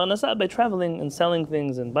made his parnasah by traveling and selling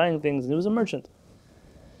things and buying things, and he was a merchant.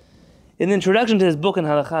 In the introduction to his book in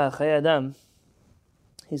Halakha, Chayei Adam,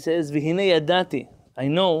 he says, V'hinei yadati, I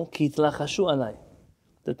know, ki yitlachashu alai,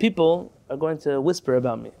 that people are going to whisper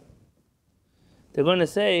about me. They're going to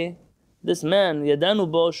say, this man, yadanu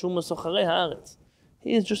bo shu mesocharei haaretz.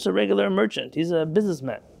 He is just a regular merchant. He's a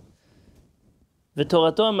businessman.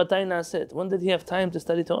 V'torato matai naaset. When did he have time to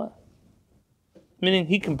study Torah? Meaning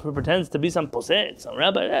he can pretend to be some posek, some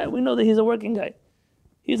rabbi. Yeah, we know that he's a working guy.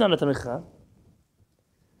 He's not a Talmid Chacham.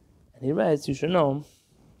 And he writes, you should know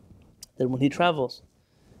that when he travels,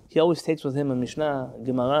 he always takes with him a Mishnah,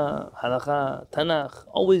 Gemara, Halakha, Tanakh.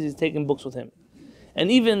 Always he's taking books with him.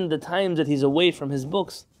 And even the times that he's away from his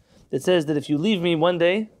books, it says that if you leave me one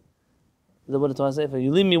day, what the Torah says, if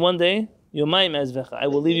you leave me one day, yomayim ezvecha, I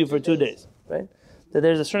will leave you for 2 days. Right? That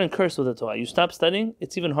there's a certain curse with the Torah. You stop studying,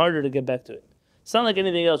 it's even harder to get back to it. It's not like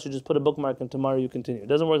anything else. You just put a bookmark and tomorrow you continue. It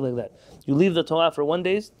doesn't work like that. You leave the Torah for 1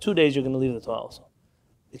 day, 2 days you're going to leave the Torah also.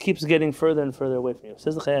 It keeps getting further and further away from you.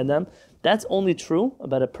 Says the Chayei Adam, that's only true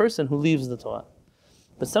about a person who leaves the Torah.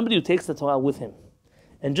 But somebody who takes the Torah with him,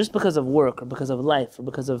 and just because of work or because of life or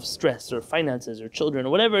because of stress or finances or children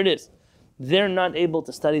or whatever it is, they're not able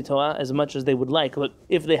to study Torah as much as they would like. But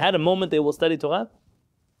if they had a moment they will study Torah,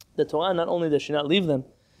 the Torah not only does she not leave them,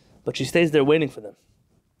 but she stays there waiting for them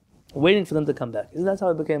to come back. Isn't that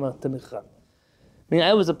how I became a Talmid Chacham? I mean,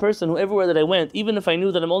 I was a person who everywhere that I went, even if I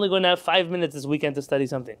knew that I'm only going to have 5 minutes this weekend to study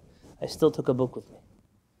something, I still took a book with me.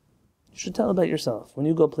 You should tell about yourself. When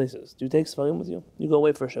you go places, do you take Sfarim with you? You go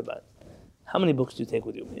away for Shabbat. How many books do you take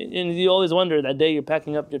with you? And you always wonder that day you're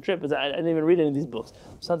packing up your trip, I didn't even read any of these books.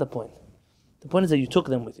 It's not the point. The point is that you took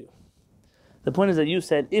them with you. The point is that you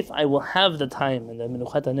said, if I will have the time and the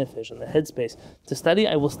Menuchat HaNefesh and the headspace to study,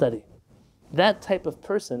 I will study. That type of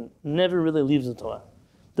person never really leaves the Torah.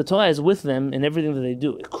 The Torah is with them in everything that they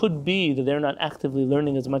do. It could be that they're not actively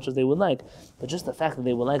learning as much as they would like, but just the fact that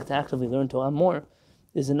they would like to actively learn Torah more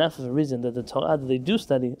is enough of a reason that the Torah that they do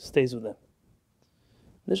study stays with them.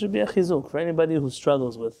 This should be a chizuk for anybody who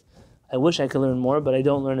struggles with, I wish I could learn more, but I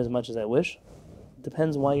don't learn as much as I wish. It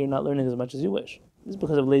depends why you're not learning as much as you wish. It's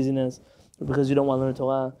because of laziness, or because you don't want to learn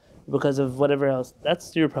Torah, or because of whatever else.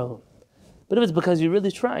 That's your problem. But if it's because you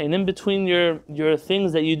really try, and in between your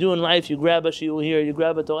things that you do in life, you grab a shiur here, you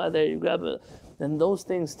grab a Torah there, then those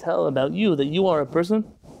things tell about you that you are a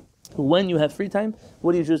person who, when you have free time,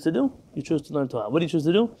 what do you choose to do? You choose to learn Torah. What do you choose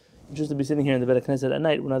to do? You choose to be sitting here in the Beit HaKnesset at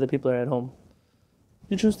night when other people are at home.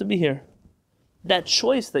 You choose to be here. That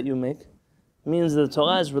choice that you make means that the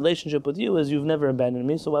Torah's relationship with you is, you've never abandoned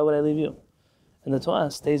me, so why would I leave you? And the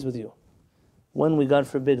Torah stays with you. When we, God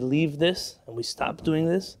forbid, leave this and we stop doing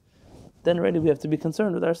this, then already we have to be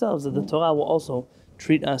concerned with ourselves that the Torah will also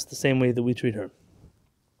treat us the same way that we treat her.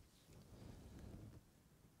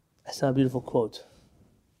 I saw a beautiful quote.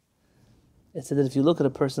 It said that if you look at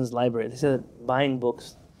a person's library, they said that buying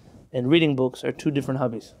books and reading books are two different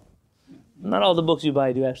hobbies. Not all the books you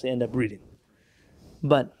buy do you actually end up reading.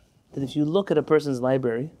 But that if you look at a person's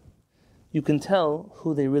library, you can tell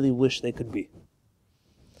who they really wish they could be.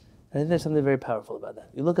 And I think there's something very powerful about that.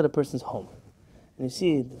 You look at a person's home, and you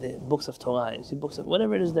see the books of Torah, you see books of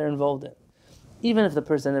whatever it is they're involved in. even if the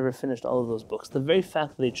person never finished all of those books, the very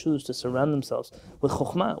fact that they choose to surround themselves with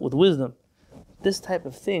chokhmah, with wisdom, this type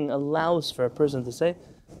of thing allows for a person to say,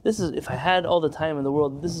 this is, if I had all the time in the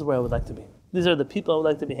world, this is where I would like to be. These are the people I would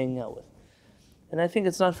like to be hanging out with. And I think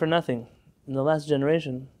it's not for nothing. In the last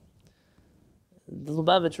generation, the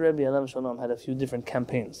Lubavitch Rebbe, Alav Shalom, had a few different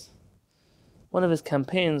campaigns. One of his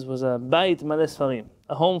campaigns was a Bait Maleh Sfarim,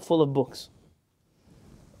 a home full of books.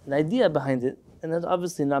 The idea behind it, and that's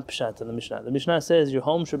obviously not Pshat in the Mishnah. The Mishnah says your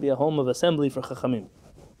home should be a home of assembly for Chachamim.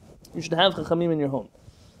 You should have Chachamim in your home.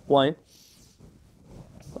 Why?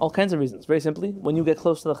 All kinds of reasons. Very simply, when you get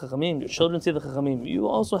close to the Chachamim, your children see the Chachamim, you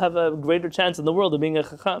also have a greater chance in the world of being a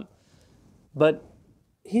Chacham. But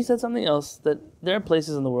he said something else, that there are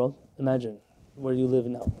places in the world, imagine where you live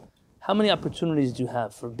now. How many opportunities do you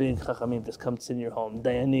have for being Chachamim to come sit in your home?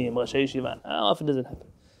 Dayanim, Rashi Yeshiva. How often does it happen?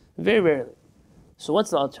 Very rarely. So what's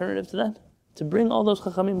the alternative to that? To bring all those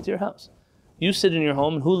Chachamim to your house. You sit in your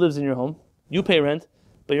home, and who lives in your home? You pay rent,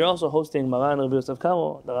 but you're also hosting Maran Rabbi Yosef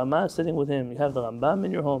Karo, the Ramah is sitting with him. You have the Rambam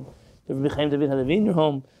in your home. You have Rabbi Chaim David Halevi in your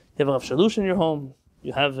home. You have Rav Shalush in your home.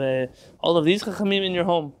 You have all of these Chachamim in your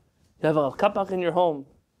home. You have Rav Kapak in your home.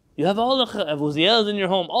 You have all the Uziels in your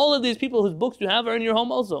home. All of these people whose books you have are in your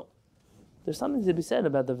home also. There's something to be said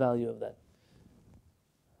about the value of that.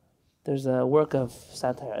 There's a work of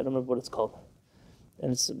satire, I don't remember what it's called.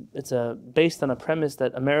 And it's based on a premise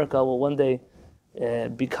that America will one day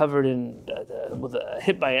be covered in,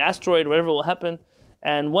 hit by an asteroid, whatever will happen.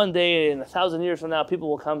 And one day, in 1,000 years from now, people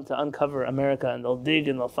will come to uncover America, and they'll dig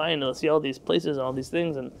and they'll find and they'll see all these places and all these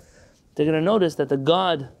things. And they're going to notice that the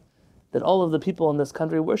God that all of the people in this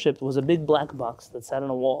country worshipped was a big black box that sat on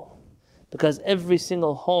a wall. Because every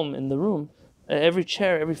single home in the room, every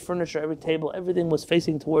chair, every furniture, every table, everything was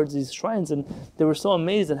facing towards these shrines. And they were so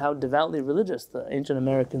amazed at how devoutly religious the ancient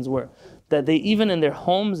Americans were, that they, even in their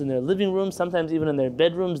homes, in their living rooms, sometimes even in their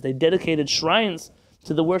bedrooms, they dedicated shrines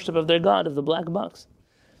to the worship of their God, of the black box.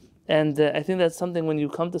 And I think that's something when you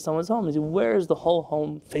come to someone's home, is where is the whole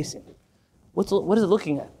home facing? What is it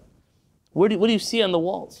looking at? What do you see on the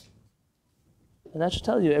walls? And that should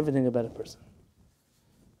tell you everything about a person.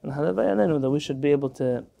 And that we should be able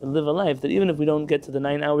to live a life that even if we don't get to the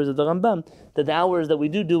 9 hours of the Rambam, that the hours that we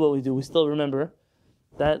do what we do, we still remember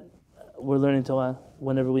that we're learning Torah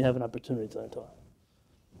whenever we have an opportunity to learn Torah.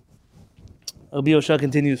 Rabbi Yoshua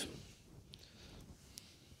continues.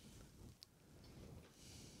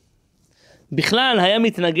 בכלל היה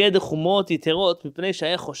מתנגד לחומות יתרות מפני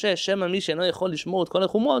שהיה חושש שמא מי שאינו יכול לשמור את כל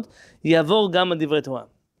החומות יעבור גם על דברי תורה.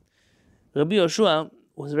 Rabbi Yoshua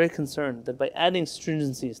was very concerned that by adding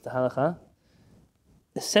stringencies to halakha,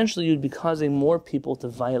 essentially you'd be causing more people to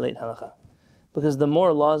violate halakha. Because the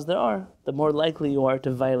more laws there are, the more likely you are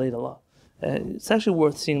to violate a law. It's actually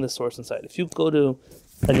worth seeing the source inside. If you go to,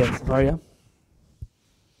 again, Sefaria,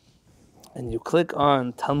 and you click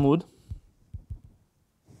on Talmud,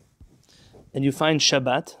 and you find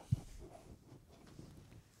Shabbat,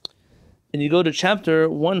 and you go to chapter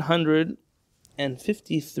 153b.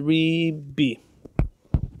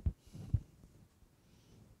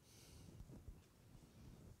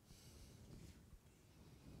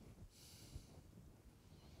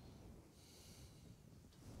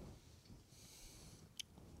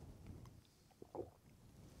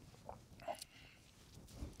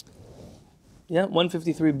 Yeah,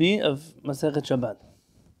 153b of Masechet Shabbat.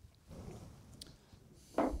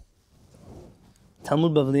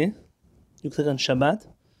 Talmud Bavli, you click on Shabbat,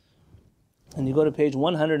 and you go to page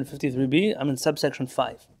 153b, I'm in subsection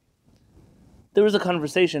 5. There was a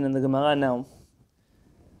conversation in the Gemara now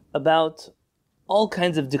about all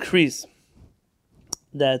kinds of decrees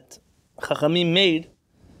that Chachamim made.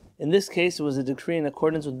 In this case, it was a decree in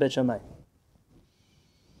accordance with Bet Shammai.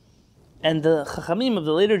 And the Chachamim of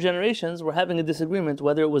the later generations were having a disagreement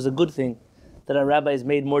whether it was a good thing that our rabbis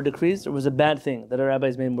made more decrees or was a bad thing that our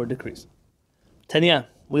rabbis made more decrees. Tanya,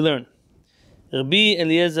 we learn. Rabbi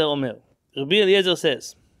Eliezer Omer. Rabbi Eliezer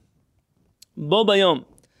says, Bo bayom,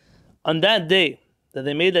 on that day that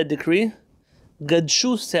they made that decree,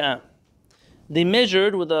 gadshu se'ah. They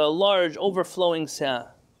measured with a large overflowing se'ah.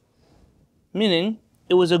 Meaning,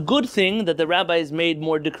 it was a good thing that the rabbis made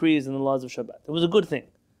more decrees in the laws of Shabbat. It was a good thing.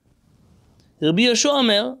 Rabbi Yoshua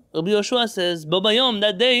Omer, Rabbi Yoshua says, Bo bayom,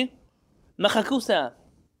 that day, machaku se'ah.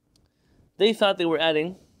 They thought they were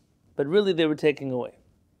adding, but really they were taking away.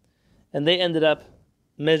 And they ended up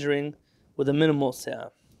measuring with a minimal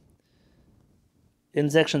se'ah. In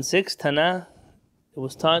section 6, Tana, it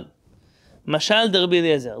was taught, Mashal de Rabbi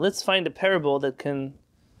Eliezer. Let's find a parable that can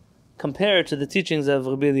compare to the teachings of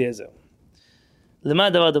Rabbi Eliezer.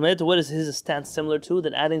 Lema davar domet, what is his stance similar to,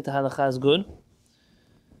 that adding to halakha is good?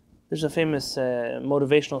 There's a famous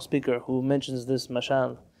motivational speaker who mentions this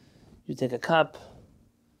mashal. You take a cup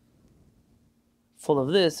full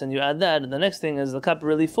of this and you add that, and the next thing is the cup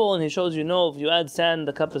really full, and he shows you, no, if you add sand,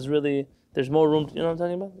 the cup is really, there's more room. You know what I'm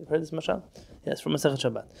talking about? You've heard this mashal? Yes, from Masechet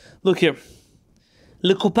Shabbat. Look here.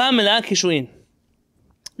 L'kupa mela'ah kishuin.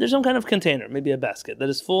 There's some kind of container, maybe a basket, that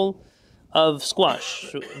is full of squash,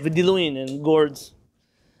 v'diluin, and gourds.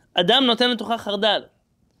 Adam noten letucha chardal.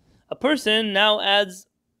 A person now adds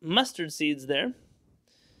mustard seeds there.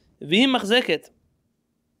 V'hi machzeket.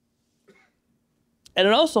 And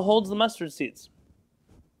it also holds the mustard seeds.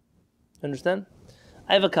 Understand?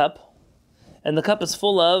 I have a cup, and the cup is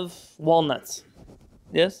full of walnuts.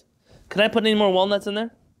 Yes? Can I put any more walnuts in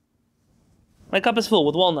there? My cup is full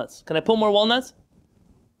with walnuts. Can I put more walnuts?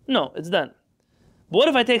 No, it's done. But what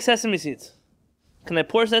if I take sesame seeds? Can I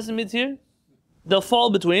pour sesame seeds here? They'll fall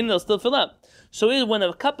between, they'll still fill up. So when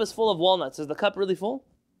a cup is full of walnuts, is the cup really full?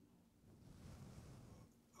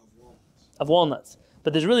 Of walnuts.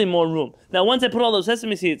 But there's really more room. Now, once I put all those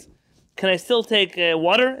sesame seeds, can I still take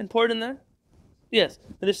water and pour it in there? Yes,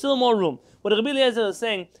 but there's still more room. What Rabbi Eliezer is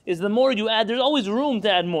saying is the more you add, there's always room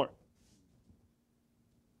to add more.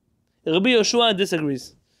 Rabbi Yoshua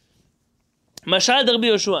disagrees. Mashal Rabbi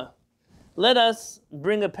Yoshua. Let us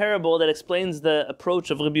bring a parable that explains the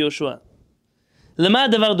approach of Rabbi Yoshua.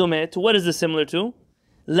 Lema davar domeh, to what is this similar to?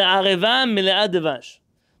 La'areva mile'ah devash.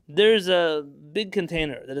 There's a big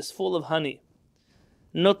container that is full of honey.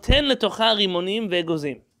 Noten letocha rimonim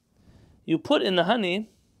ve'egozim. You put in the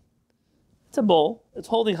honey, it's a bowl, it's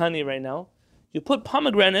holding honey right now. You put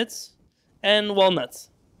pomegranates and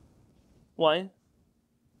walnuts. Why?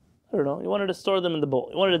 I don't know. You wanted to store them in the bowl.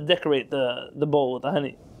 You wanted to decorate the bowl with the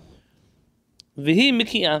honey. Vihi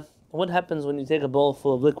miki'ah. What happens when you take a bowl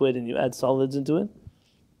full of liquid and you add solids into it?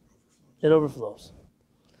 It overflows.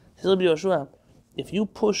 Says Rabbi Yoshua, if you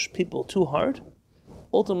push people too hard,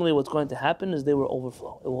 ultimately what's going to happen is they will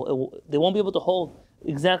overflow. They won't be able to hold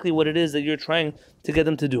exactly what it is that you're trying to get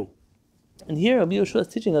them to do. And here Rabbi Yoshua is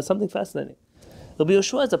teaching us something fascinating. Rabbi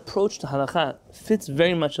Yoshua's approach to halakha fits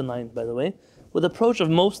very much in line, by the way, with the approach of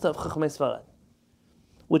most of Chachamei Sfarad,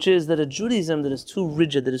 which is that a Judaism that is too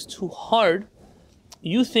rigid, that is too hard,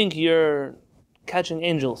 you think you're catching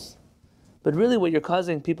angels. But really what you're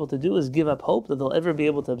causing people to do is give up hope that they'll ever be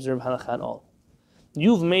able to observe halakha at all.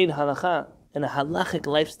 You've made halakha and a halachic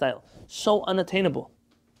lifestyle so unattainable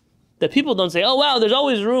that people don't say, oh wow, there's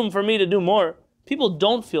always room for me to do more. People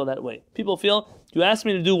don't feel that way. People feel, you ask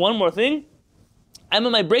me to do one more thing, I'm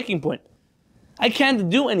at my breaking point. I can't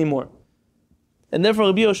do anymore. And therefore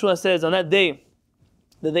Rabbi Yoshua says on that day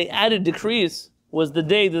that they added decrees was the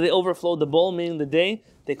day that they overflowed the bowl, meaning the day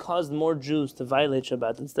they caused more Jews to violate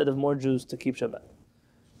Shabbat instead of more Jews to keep Shabbat.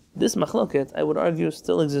 This machloket, I would argue,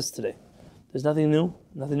 still exists today. There's nothing new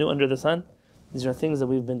under the sun. These are things that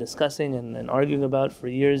we've been discussing and arguing about for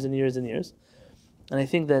years and years and years. And I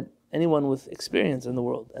think that anyone with experience in the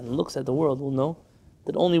world and looks at the world will know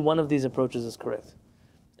that only one of these approaches is correct.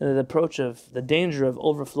 And the approach of the danger of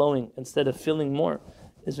overflowing instead of filling more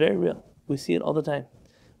is very real. We see it all the time.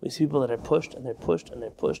 We see people that are pushed and they're pushed and they're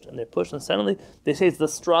pushed and they're pushed, and suddenly they say it's the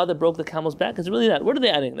straw that broke the camel's back. It's really not. What are they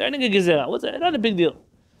adding? They're adding a gezerah. What's that? Not a big deal.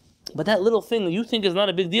 But that little thing that you think is not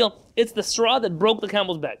a big deal, it's the straw that broke the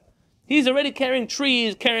camel's back. He's already carrying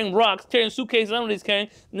trees, carrying rocks, carrying suitcases, I don't know what he's carrying,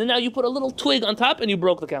 and then now you put a little twig on top and you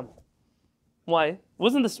broke the camel. Why?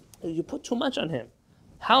 Wasn't this, you put too much on him.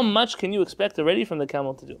 How much can you expect already from the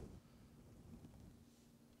camel to do?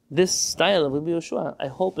 This style of Rabbi Yoshua, I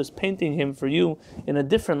hope, is painting him for you in a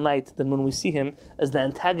different light than when we see him as the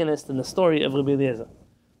antagonist in the story of Rabbi Eliezer.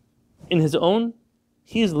 In his own,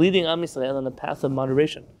 he is leading Am Yisrael on a path of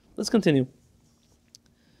moderation. Let's continue.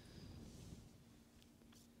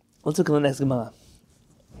 Let's look at the next Gemara.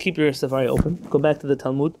 Keep your Safari open. Go back to the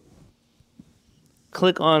Talmud.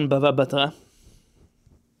 Click on Bava Batra.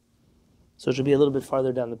 So it should be a little bit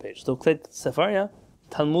farther down the page. So click Safaria,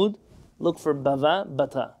 Talmud, look for Bava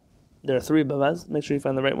Batra. There are 3 Bavas. Make sure you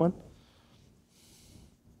find the right one.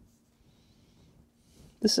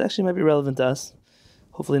 This actually might be relevant to us.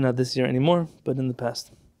 Hopefully not this year anymore, but in the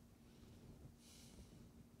past.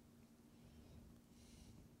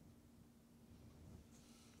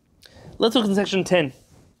 Let's look at section 10.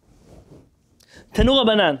 Tanur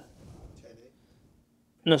Banan.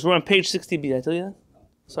 No, so we're on page 60b. Did I tell you that?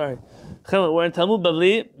 Sorry. We're in Talmud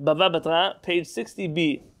Bavli, Bava Batra, page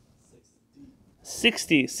 60b.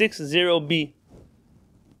 60b.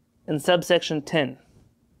 In subsection 10.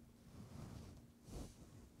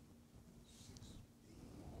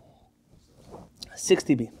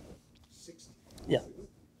 $60B. Yeah.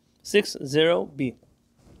 60B.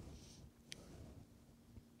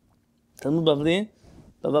 Talmud Bavli,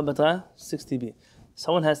 Bava Batra, 60b.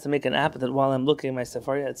 Someone has to make an app that while I'm looking at my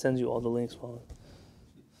Safari, it sends you all the links.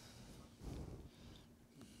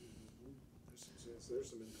 There's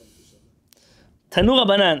some income for someone. Tanu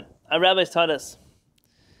Rabbanan, our rabbis taught us,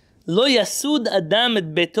 Lo yasud adam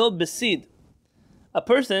et beto besid. A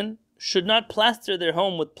person should not plaster their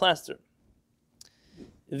home with plaster.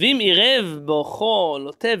 Vim irev bocho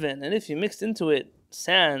loteven, and if you mixed into it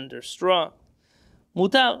sand or straw,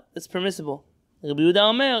 mutar, it's permissible. Rabbi Yehuda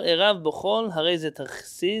Omer, erav bochol harei ze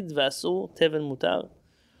tachsid v'asur teven mutar.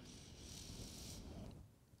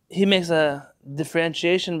 He makes a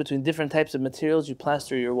differentiation between different types of materials you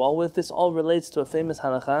plaster your wall with. This all relates to a famous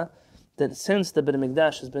halakha that since the Beit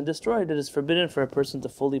HaMikdash has been destroyed, it is forbidden for a person to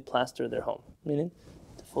fully plaster their home, meaning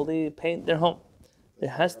to fully paint their home. There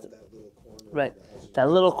has to, That little corner. right, that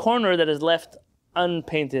little corner that is left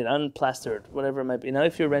unpainted, unplastered, whatever it might be. Now,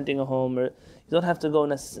 if you're renting a home, or you don't have to go,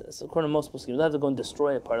 according to most schemes, you don't have to go and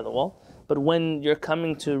destroy a part of the wall. But when you're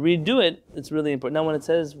coming to redo it, it's really important. Now, when it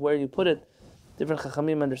says where you put it, different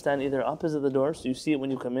chachamim understand either opposite the door, so you see it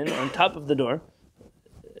when you come in, or on top of the door.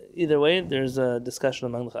 Either way, there's a discussion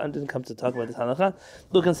among the. I didn't come to talk about this halakha.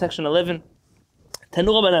 Look in section 11. Tanu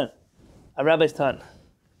Rabbanan, a rabbi's taught.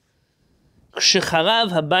 Kshecharav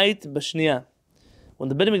habayit b'shniya. When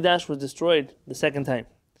the Beit HaMikdash was destroyed the second time,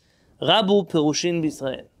 Rabu Perushin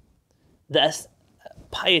b'Yisrael. The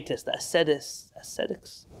pietists, the ascetics,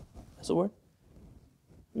 that's a word?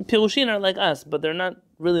 Perushin are like us, but they're not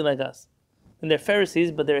really like us. And they're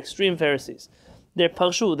Pharisees, but they're extreme Pharisees. They're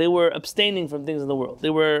parshu, they were abstaining from things in the world. They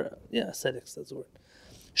were, ascetics, that's the word.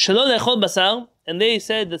 Shelo le'echol basar, and they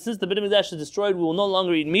said that since the Beit HaMikdash is destroyed, we will no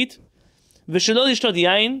longer eat meat. V'shelo lishtot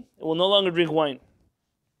yain, and we'll no longer drink wine.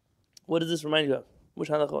 What does this remind you of? Which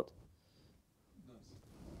halachot?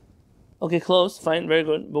 Okay, close, fine, very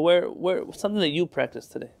good. But where something that you practice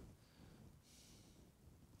today?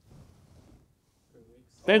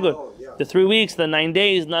 Very good. Oh, yeah. The 3 weeks, the 9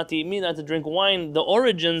 days, not to eat meat, not to drink wine, the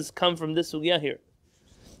origins come from this sugya here.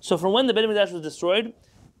 So from when the Beit HaMikdash was destroyed,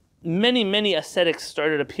 many ascetics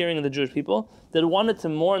started appearing in the Jewish people that wanted to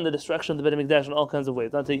mourn the destruction of the Beit HaMikdash in all kinds of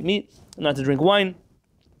ways. Not to eat meat, not to drink wine.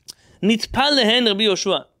 Nitzpal lehen Rabbi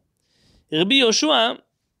Yoshua. Rabbi Yoshua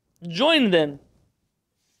joined them.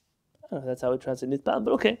 I don't know if that's how we translate nitzpal,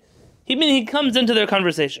 but okay. He comes into their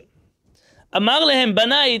conversation. Amar lehem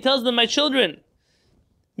banai, he tells them, my children,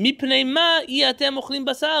 mipnei ma atem ochlim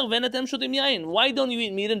basar ve'en atem shotim yain. Why don't you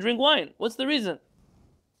eat meat and drink wine? What's the reason?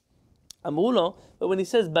 Amulo, but when he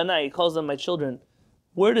says banai, he calls them my children.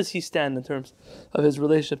 Where does he stand in terms of his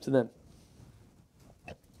relationship to them?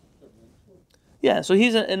 Yeah, so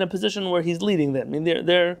he's in a position where he's leading them. I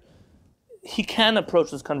mean, he can approach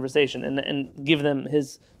this conversation and give them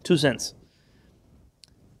his 2 cents.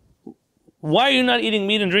 Why are you not eating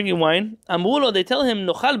meat and drinking wine? Amulo, they tell him,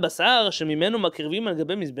 Nochal basar shemimenu makirvim al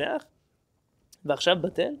gabe mizbeach v'achshav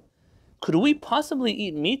batel. Could we possibly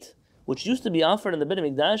eat meat, which used to be offered in the Beit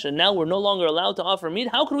HaMikdash, and now we're no longer allowed to offer meat?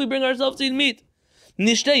 How could we bring ourselves to eat meat?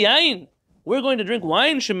 Nishteh yain. We're going to drink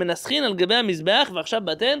wine. Shemenaschin al gabe mizbeach v'achshav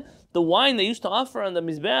batel. The wine they used to offer on the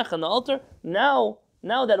mizbeach and the altar, now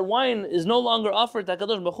that wine is no longer offered to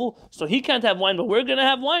HaKadosh Baruch Hu, so he can't have wine, but we're going to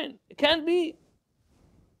have wine. It can't be.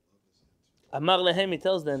 Amar lehem, he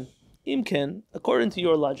tells them, Imken, according to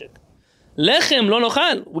your logic, lechem lo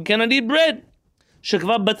nochal, we cannot eat bread.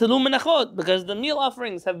 Shekva batalu menachot, because the meal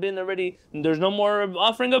offerings have been already, there's no more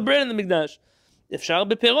offering of bread in the Mikdash. If shar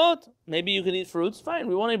beperot, maybe you can eat fruits, fine,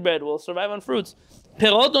 we won't eat bread, we'll survive on fruits.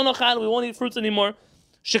 Perot lo nochal, we won't eat fruits anymore.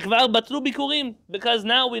 Shekvar batlu bikurim, because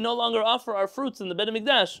now we no longer offer our fruits in the Beit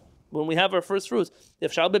HaMikdash when we have our first fruits.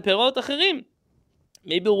 If shar beperot acherim,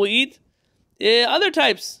 maybe we'll eat other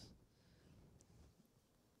types.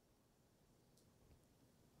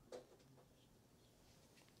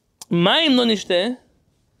 Mayim lo nishteh,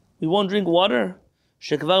 we won't drink water.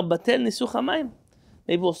 Shekvar batel nisuch hamayim.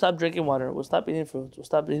 Maybe we'll stop drinking water. We'll stop eating fruits. We'll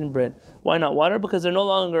stop eating bread. Why not water? Because they're no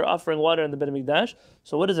longer offering water in the Beit HaMikdash.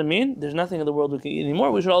 So what does it mean? There's nothing in the world we can eat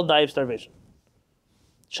anymore. We should all die of starvation.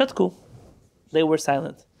 Shatku. They were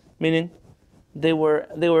silent. Meaning, they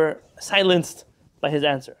were silenced by his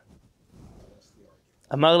answer.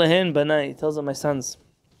 Amar lehen banai, he tells them, my sons,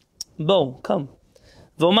 Bo, come.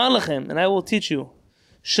 V'omar lechem, and I will teach you.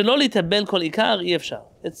 Shelo litabel kol ikar i efshar.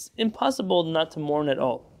 It's impossible not to mourn at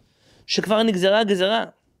all. Shekvar nigzera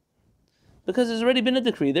gezerah. Because there's already been a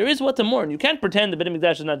decree. There is what to mourn. You can't pretend the Beit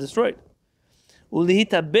HaMikdash is not destroyed.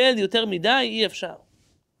 Ulihitabel yoter midai i efshar.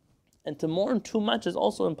 And to mourn too much is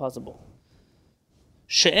also impossible.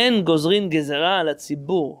 She'en gozrin gezerah al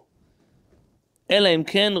hatzibur. אלא אם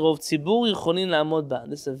כן רוב ציבור יכולים לעמוד בה.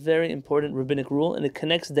 This is a very important rabbinic rule, and it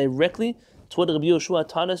connects directly to what Rabbi Yehoshua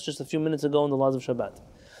taught us just a few minutes ago in the laws of Shabbat.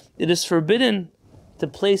 It is forbidden to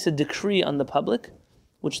place a decree on the public,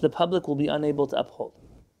 which the public will be unable to uphold.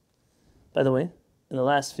 By the way, in the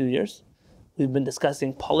last few years, we've been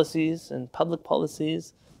discussing policies and public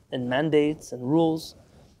policies and mandates and rules.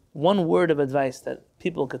 One word of advice that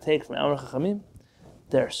people could take from our Chachamim: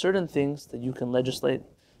 there are certain things that you can legislate,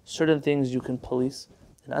 certain things you can police,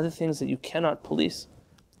 and other things that you cannot police.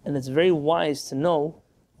 And it's very wise to know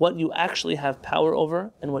what you actually have power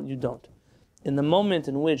over and what you don't. In the moment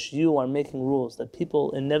in which you are making rules that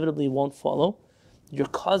people inevitably won't follow, you're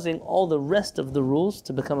causing all the rest of the rules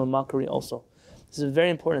to become a mockery also. This is very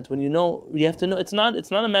important. When you have to know, it's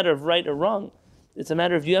not a matter of right or wrong. It's a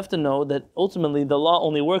matter of you have to know that ultimately the law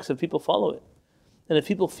only works if people follow it. And if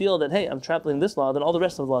people feel that, hey, I'm trampling this law, then all the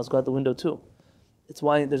rest of the laws go out the window too. It's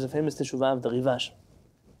why there's a famous teshuvah of the Rivash.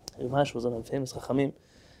 Rivash was one of the famous Chachamim.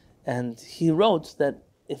 And he wrote that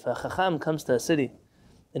if a Chacham comes to a city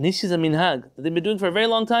and he sees a minhag that they've been doing for a very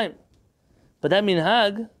long time, but that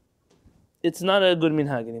minhag, it's not a good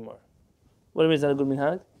minhag anymore. What do you mean it's not a good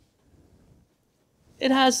minhag?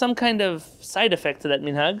 It has some kind of side effect to that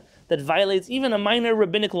minhag that violates even a minor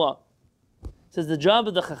rabbinic law. It says the job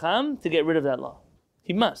of the Chacham to get rid of that law.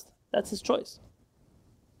 He must. That's his choice.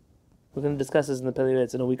 We're going to discuss this in the Pele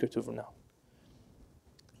Yoetz in a week or two from now.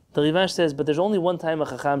 The Rivash says, but there's only one time a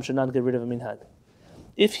Chacham should not get rid of a minhag.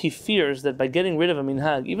 If he fears that by getting rid of a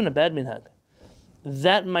minhag, even a bad minhag,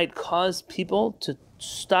 that might cause people to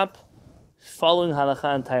stop following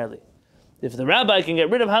halakha entirely. If the rabbi can get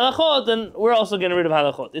rid of halachot, then we're also getting rid of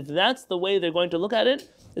halachot. If that's the way they're going to look at it,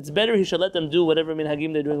 it's better he should let them do whatever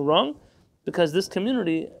minhagim they're doing wrong, because this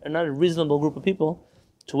community are not a reasonable group of people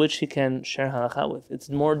to which he can share halakha with. It's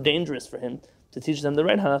more dangerous for him to teach them the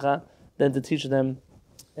right halakha than to teach them,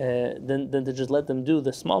 than to just let them do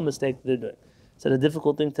the small mistake they're doing. Is that a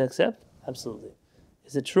difficult thing to accept? Absolutely.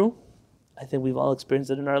 Is it true? I think we've all experienced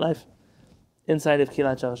it in our life. Inside of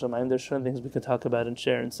Kilat Shach Shamayim, there's certain things we could talk about and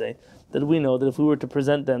share and say that we know that if we were to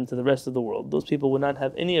present them to the rest of the world, those people would not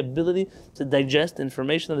have any ability to digest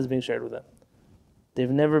information that is being shared with them. They've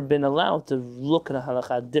never been allowed to look at a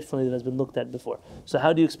halakha differently than has been looked at before. So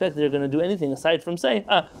how do you expect they're going to do anything aside from say,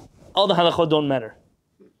 all the halachot don't matter?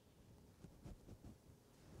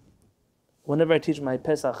 Whenever I teach my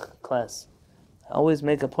Pesach class, I always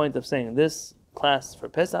make a point of saying this class for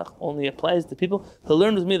Pesach only applies to people who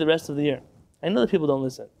learn with me the rest of the year. I know that people don't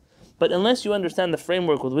listen. But unless you understand the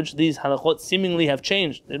framework with which these halachot seemingly have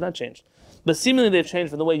changed, they've not changed, but seemingly they've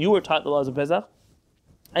changed from the way you were taught the laws of Pesach,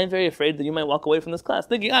 I am very afraid that you might walk away from this class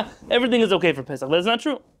thinking, everything is okay for Pesach. But it's not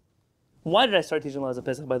true. Why did I start teaching laws of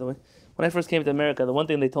Pesach, by the way? When I first came to America, the one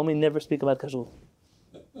thing they told me, never speak about kashrut.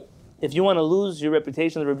 If you want to lose your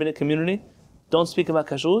reputation in the rabbinic community, don't speak about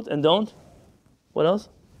kashrut and don't, what else?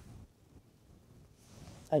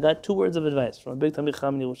 I got 2 words of advice from a big Talmid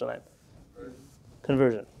Chacham in Yerushalayim.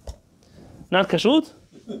 Conversion. Not kashrut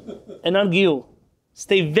and not giyur.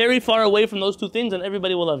 Stay very far away from those 2 things and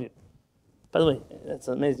everybody will love you. By the way, it's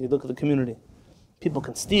amazing. You look at the community. People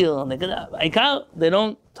can steal and they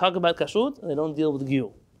don't talk about kashrut and they don't deal with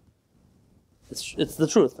giyur. It's the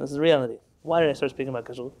truth. This is reality. Why did I start speaking about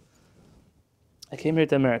kashrut? I came here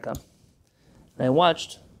to America and I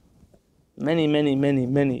watched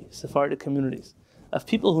many Sephardic communities of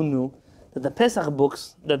people who knew that the Pesach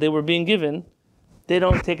books that they were being given, they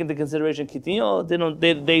don't take into consideration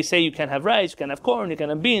kitinot. They say you can't have rice, you can't have corn, you can't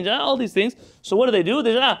have beans, all these things. So what do?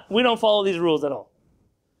 They say, we don't follow these rules at all.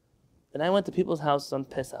 And I went to people's houses on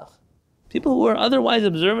Pesach, people who were otherwise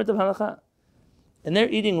observant of halakha, and they're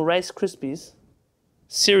eating Rice Krispies,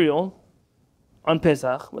 cereal, on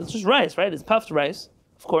Pesach. Well, it's just rice, right? It's puffed rice,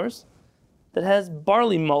 of course, that has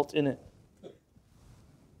barley malt in it.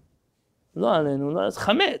 It's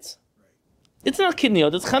chametz. It's not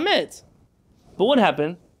kidneyot, it's chametz. But what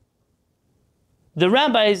happened? The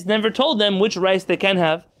rabbis never told them which rice they can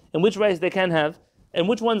have and which rice they can't have and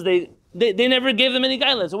which ones they never gave them any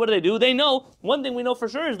guidelines. So what do? They know, one thing we know for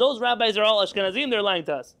sure is those rabbis are all Ashkenazim, they're lying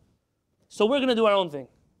to us. So we're going to do our own thing.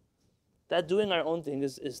 That doing our own thing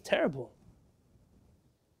is terrible.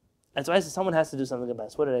 And so I said, someone has to do something about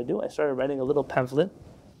this. What did I do? I started writing a little pamphlet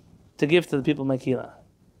to give to the people of my kila.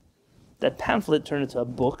 That pamphlet turned into a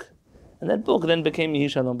book, and that book then became Yehi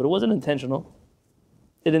Shalom, but it wasn't intentional.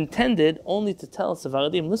 It intended only to tell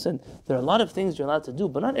Sephardim, listen, there are a lot of things you're allowed to do,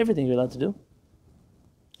 but not everything you're allowed to do.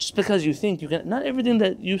 Just because you think you can, not everything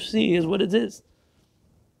that you see is what it is.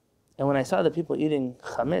 And when I saw the people eating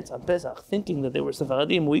chametz on Pesach, thinking that they were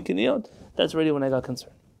Sephardim, that's already when I got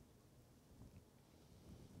concerned.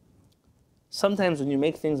 sometimes when you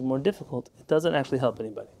make things more difficult, it doesn't actually help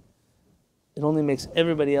anybody. It only makes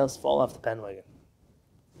everybody else fall off the bandwagon.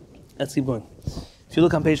 Let's keep going. If you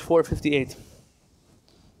look on page 458.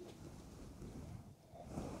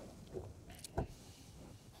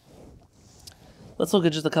 Let's look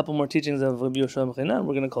at just a couple more teachings of Rabbi Yoshua ben Chainan.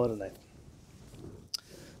 We're going to call it a night.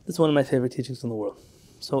 This is one of my favorite teachings in the world.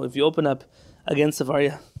 So if you open up again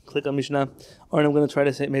Sefaria, click on Mishnah, or I'm going to try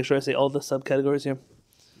to make sure I say all the subcategories here.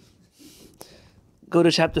 Go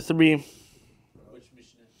to chapter 3. Which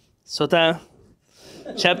Mishnah? Sota.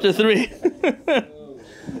 Chapter 3.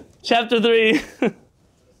 Chapter 3.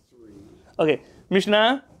 Okay.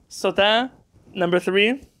 Mishnah, Sota, number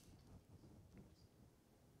 3. 3A?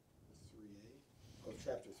 Oh,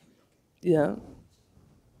 chapter 3. Yeah.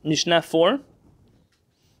 Mishnah 4. Chapter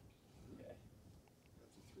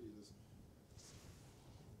 3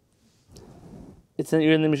 isn't.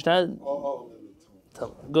 You're in the Mishnah. Oh,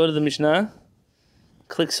 Go to the Mishnah.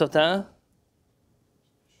 Click Sota.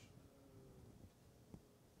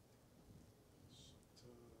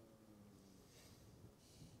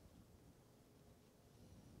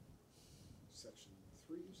 section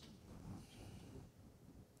 3.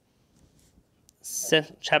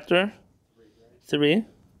 Chapter 3.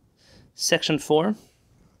 Section 4.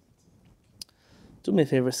 Do me a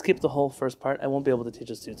favor, skip the whole first part. I won't be able to teach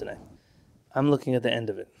this to you tonight. I'm looking at the end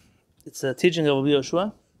of it. It's a teaching of Rabbi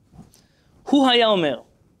Yoshua. Hu haya omer.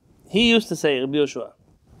 He used to say, Rabbi Yoshua,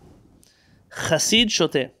 Chasid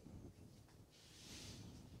shoteh.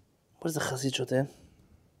 What is a Chasid shoteh?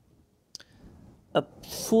 A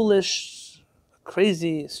foolish,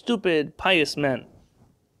 crazy, stupid, pious man.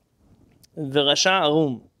 V'rasha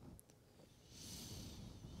arum.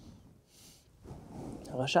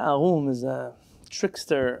 Rasha arum is a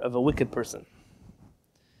trickster of a wicked person.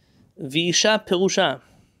 V'isha perusha.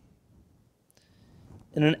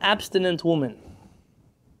 And an abstinent woman.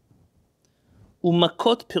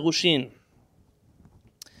 Umakot perushin.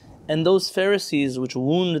 And those Pharisees which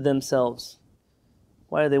wound themselves.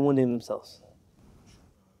 Why are they wounding themselves?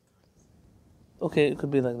 Okay, it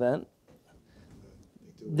could be like that.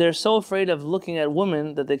 They're so afraid of looking at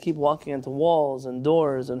women that they keep walking into walls and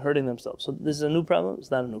doors and hurting themselves. So this is a new problem?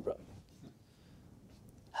 It's not a new problem.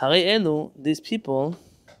 Harei elu, these people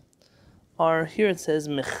are, here it says,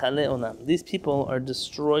 mechale onam. These people are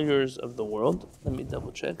destroyers of the world. Let me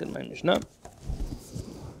double check in my Mishnah.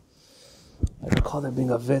 I recall there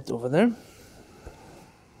being a vet over there.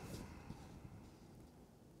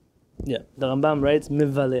 Yeah, the Rambam writes,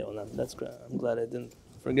 mevale onam. That's great. I'm glad I didn't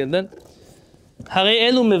forget that. Harei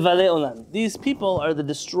elu mevale onam. These people are the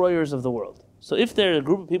destroyers of the world. So if there are a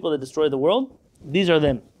group of people that destroy the world, these are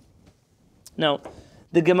them. Now,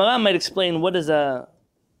 the Gemara might explain what is a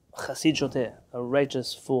Chasid shoteh, a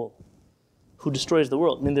righteous fool, who destroys the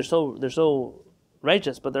world. I mean, they're so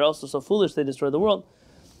righteous, but they're also so foolish they destroy the world.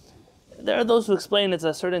 There are those who explain it's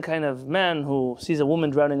a certain kind of man who sees a woman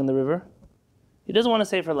drowning in the river. He doesn't want to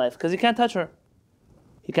save her life because he can't touch her.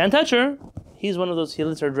 He can't touch her. He's one of those, he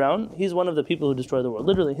lets her drown. He's one of the people who destroy the world.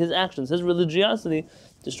 Literally, his actions, his religiosity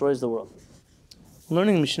destroys the world.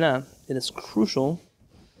 Learning Mishnah, it is crucial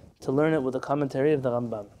to learn it with a commentary of the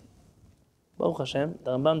Rambam. Baruch Hashem,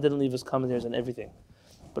 the Rambam didn't leave us commentaries on everything.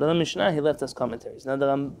 But on the Mishnah, he left us commentaries. Now,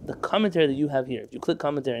 the commentary that you have here, if you click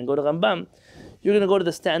commentary and go to Rambam, you're going to go to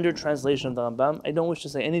the standard translation of the Rambam. I don't wish to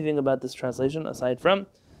say anything about this translation aside from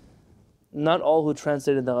not all who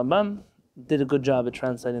translated the Rambam did a good job at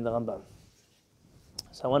translating the Rambam.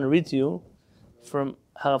 So I want to read to you from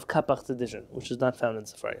Harav Kapach's edition, which is not found in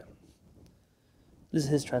Sefaria. This is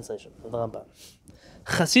his translation of the Rambam.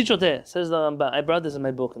 Chasid shoteh, says the Rambam. I brought this in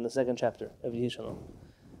my book in the second chapter of Yehi Shalom.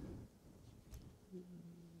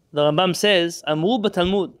 The Rambam says, Amru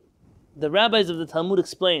b'Talmud. The rabbis of the Talmud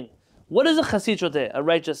explain, what is a Chasid shoteh, a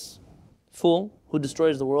righteous fool who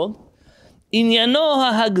destroys the world?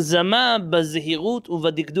 Inyano ha'hagzama b'zehirut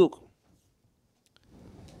u'vadikduk.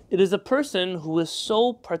 It is a person who is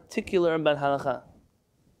so particular about halakha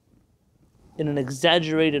in an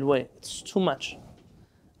exaggerated way. It's too much.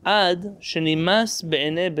 Ad shenimas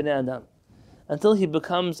be'enei bnei adam, until he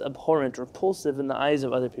becomes abhorrent, repulsive in the eyes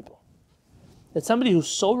of other people. It's somebody who's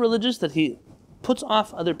so religious that he puts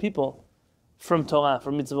off other people from Torah,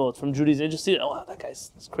 from mitzvot, from Judaism. You just see, oh, that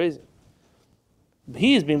guy's crazy.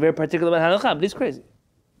 He is being very particular about halakha, but he's crazy.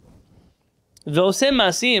 Ve'oseh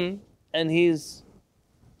ma'asim, and he's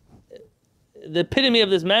the epitome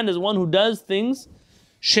of this man is one who does things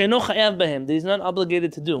she'eno chayav bahem, that he's not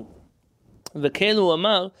obligated to do. V'kelu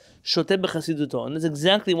amar shoteh b'chasiduto, and that's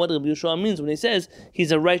exactly what Rabbi Yoshua means when he says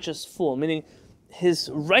he's a righteous fool, meaning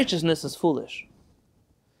his righteousness is foolish.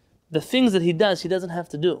 The things that he does, he doesn't have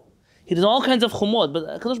to do. He does all kinds of chumot,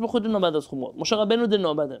 but Kadosh Baruch Hu didn't know about those chumot. Moshe Rabbeinu didn't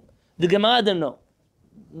know about them. The Gemara didn't know.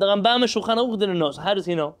 The Rambam and Shulchan Aruch didn't know. So how does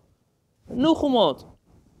he know? New chumot.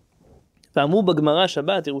 V'amu b'Gemara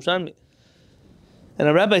Shabbat Yerushalmi. And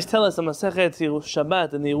the rabbis tell us in Masechet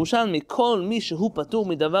Shabbat and the Yerushalmi, Kol mi shehu patur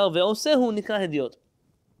midavar ve'osehu nikra hediot.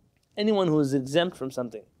 Anyone who is exempt from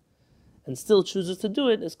something and still chooses to do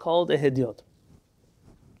it is called a hediot,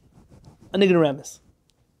 an ignoramus.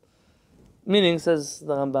 Meaning, says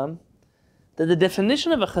the Rambam, that the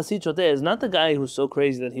definition of a chassid shoteh is not the guy who's so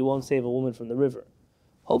crazy that he won't save a woman from the river.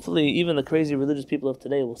 Hopefully, even the crazy religious people of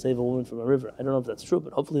today will save a woman from a river. I don't know if that's true,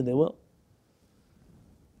 but hopefully they will.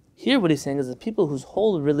 Here what he's saying is that people whose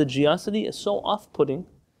whole religiosity is so off-putting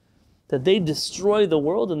that they destroy the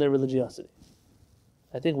world in their religiosity.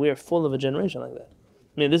 I think we are full of a generation like that.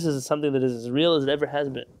 I mean, this is something that is as real as it ever has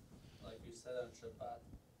been. Like you said on Shabbat,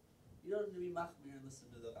 you don't need to be machmir and listen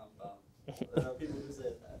to the Rambam. There are people who say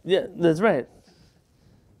that. Yeah, that's right.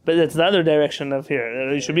 But it's the other direction of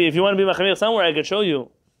here. You should be, if you want to be machmir somewhere, I could show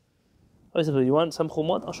you. I said, you want some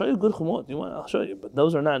chumot? I'll show you good chumot. I'll show you. But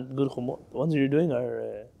those are not good chumot. The ones you're doing are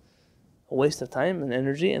a waste of time and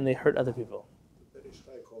energy, and they hurt other people. Ben Ish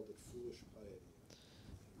Chai called it foolish piety.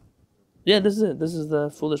 Yeah, this is it. This is the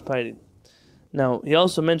foolish piety. Now, he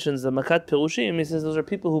also mentions the Makat Pirushim. He says those are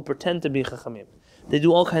people who pretend to be Chachamim. They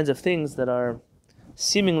do all kinds of things that are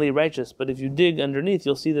seemingly righteous, but if you dig underneath,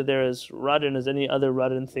 you'll see that they're as rotten as any other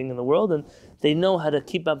rotten thing in the world, and they know how to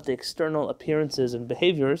keep up the external appearances and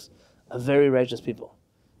behaviors of very righteous people.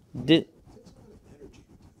 It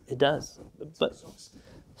does. But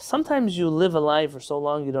sometimes you live a life for so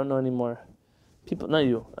long you don't know anymore. People, not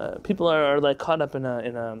you. People are like caught up in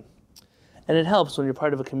a, and it helps when you're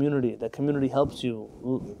part of a community. That community help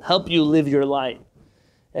you live your life.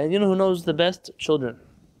 And you know who knows the best? Children.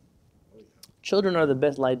 Children are the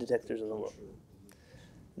best lie detectors in the world.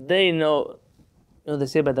 They know. You know, they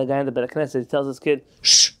say about that guy in the Beit Knesset. He tells his kid,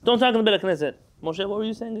 "Shh, don't talk in the Beit Knesset." Moshe, what were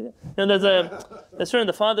you saying again? You know, there's certain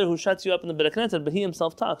the father who shuts you up in the Beit Knesset, but he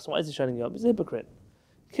himself talks. Why is he shutting you up? He's a hypocrite.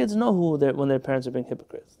 Kids know when their parents are being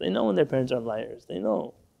hypocrites. They know when their parents are liars. They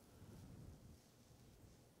know.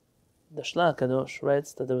 The Shla Kadosh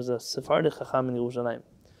writes that there was a Sephardic Chacham in Yerushalayim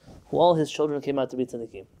who all his children came out to be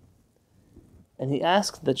tzaddikim. And he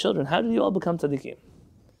asked the children, how did you all become tzaddikim?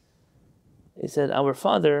 He said, our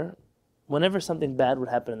father, whenever something bad would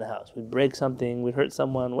happen in the house, we'd break something, we'd hurt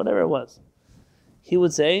someone, whatever it was, he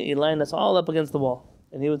would say, he'd line us all up against the wall.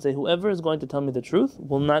 And he would say, whoever is going to tell me the truth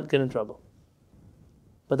will not get in trouble.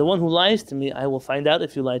 But the one who lies to me, I will find out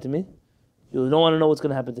if you lie to me. You don't want to know what's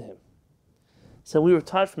going to happen to him. So we were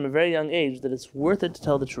taught from a very young age that it's worth it to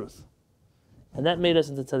tell the truth. And that made us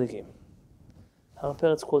into tzaddikim. Our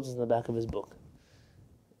parents quotes this in the back of his book.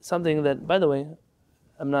 Something that, by the way,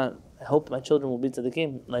 I hope my children will be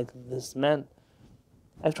tzaddikim like this man.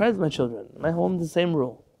 I've tried with my children. My home, the same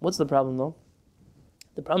rule. What's the problem though?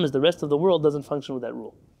 The problem is the rest of the world doesn't function with that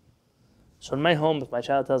rule. So in my home, if my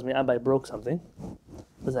child tells me, Abba, I broke something,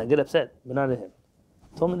 listen, I get upset, but not at him.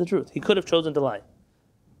 He told me the truth. He could have chosen to lie.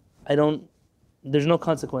 There's no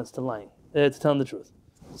consequence to lying, to telling the truth.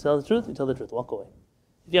 You tell the truth, you tell the truth, walk away.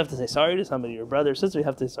 If you have to say sorry to somebody, your brother or sister, you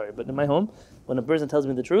have to say sorry. But in my home, when a person tells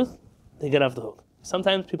me the truth, they get off the hook.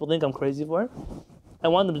 Sometimes people think I'm crazy for it. I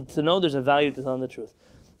want them to know there's a value to telling the truth.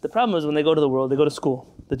 The problem is when they go to the world, they go to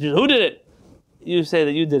school. The teacher, who did it? You say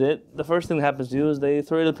that you did it. The first thing that happens to you is they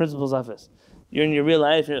throw you to the principal's office. You're in your real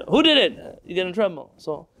life, who did it? You get in trouble.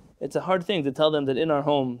 So it's a hard thing to tell them that in our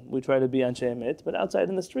home we try to be anshe emet, but outside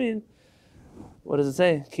in the street, what does it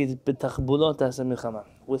say?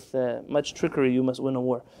 With much trickery you must win a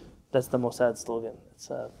war. That's the Mossad slogan. It's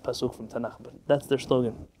a pasuk from Tanakh, but that's their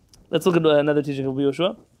slogan. Let's look at another teaching of Rabbi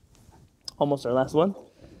Yehoshua. Almost our last one.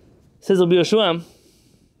 It says Rabbi Yehoshua,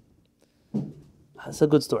 it's a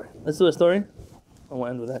good story. Let's do a story. I want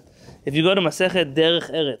to end with that. If you go to Masechet Derech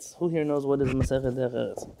Eretz, who here knows what is Masechet Derech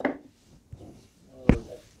Eretz?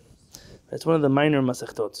 It's one of the minor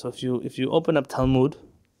Masechtot. So if you open up Talmud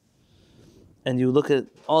and you look at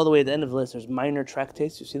all the way at the end of the list, there's minor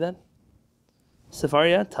tractates. You see that?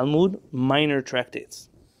 Sefaria, Talmud, minor tractates.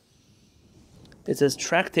 It says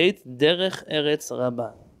tractate Derech Eretz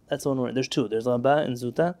Rabbah. That's the one word. There's two. There's Rabbah and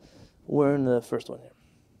Zuta. We're in the first one here.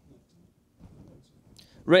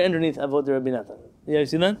 Right underneath Avot Rabbi Natan. Yeah, you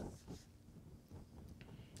see that?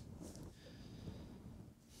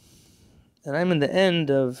 And I'm in the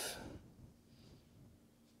end of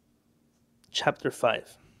chapter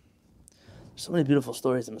 5. So many beautiful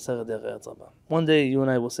stories in Masechet Derech Eretz Rabbah. One day you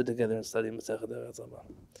and I will sit together and study Masechet Derech Eretz Rabbah.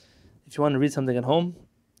 If you want to read something at home,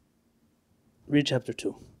 read chapter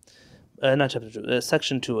 2. Not chapter 2,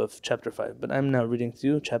 section 2 of chapter 5. But I'm now reading to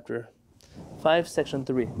you chapter 5, section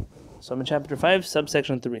 3. So I'm in chapter 5,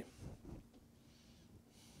 subsection 3.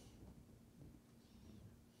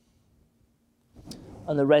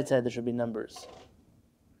 On the right side there should be numbers.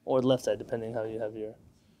 Or the left side, depending how you have your...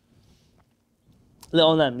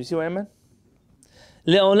 לעולם, you see where I'm at?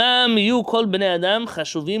 לעולם יהיו כל בני אדם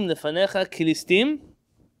חשובים לפניך כליסטים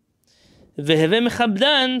והווה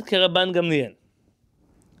מכבדן כרבן גמליאל.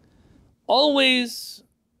 Always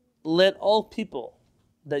let all people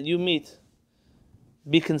that you meet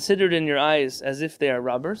be considered in your eyes as if they are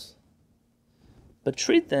robbers, but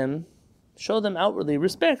treat them, show them outwardly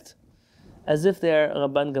respect, as if they are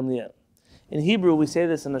Rabban Gamliel. In Hebrew, we say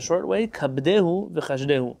this in a short way, kabdehu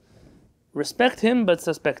v'chashdehu. Respect him, but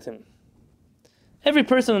suspect him. Every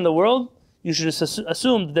person in the world, you should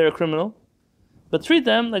assume that they're a criminal, but treat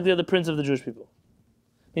them like they're the prince of the Jewish people.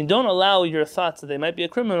 I mean, don't allow your thoughts that they might be a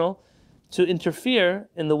criminal to interfere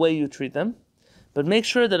in the way you treat them, but make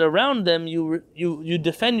sure that around them you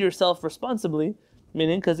defend yourself responsibly,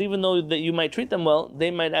 meaning, because even though that you might treat them well,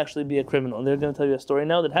 they might actually be a criminal. And they're going to tell you a story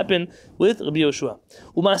now that happened with Rabbi Yoshua.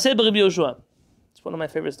 U'maaseh b'Rabbi Yoshua. It's one of my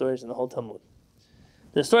favorite stories in the whole Talmud.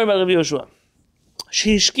 The story about Rabbi Yoshua.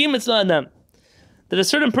 Shehishkim etzlo adam. That a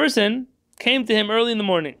certain person came to him early in the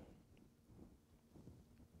morning.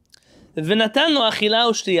 V'natan lo achila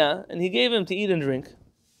u'shtiyah, and he gave him to eat and drink.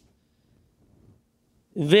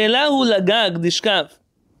 Ve'elahu lagag dishkav.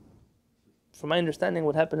 From my understanding,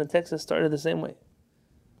 what happened in Texas started the same way.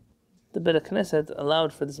 The Beit Knesset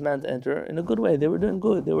allowed for this man to enter in a good way. They were doing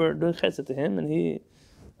good. They were doing chesed to him, and he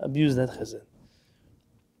abused that chesed.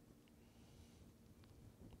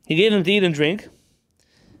 He gave him to eat and drink.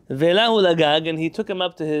 Ve'elahu lagag, and he took him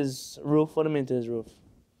up to his roof. What do you mean to his roof?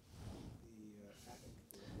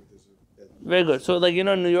 Very good. So, like, in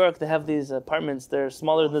New York, they have these apartments. They're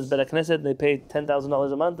smaller than this Beit Knesset. They pay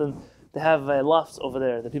 $10,000 a month, and they have lofts over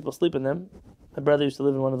there that people sleep in them. My brother used to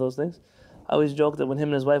live in one of those things. I always joke that when him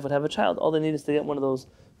and his wife would have a child, all they need is to get one of those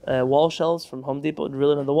wall shelves from Home Depot,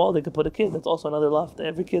 drill it in the wall. They could put a kid. That's also another loft.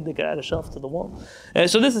 Every kid, they could add a shelf to the wall.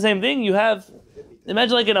 So this is the same thing. You have,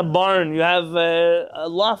 imagine like in a barn, you have a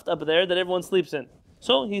loft up there that everyone sleeps in.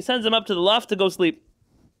 So he sends them up to the loft to go sleep.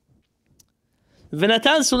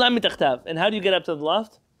 V'natan sulam mitachtav. And how do you get up to the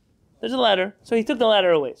loft? There's a ladder. So he took the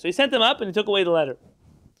ladder away. So he sent them up and he took away the ladder.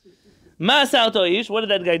 Ma asa oto ish. What did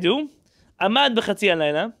that guy do? Amad b'chatzi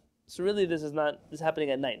halayla. So really this is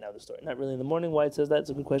happening at night now, the story. Not really in the morning. Why it says that? It's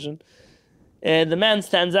a good question. And the man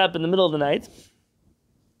stands up in the middle of the night.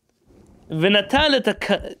 V'natal et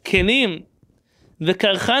kelim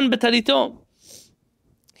v'karchan betalito.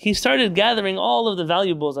 He started gathering all of the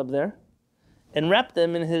valuables up there and wrapped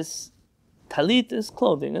them in his talit, his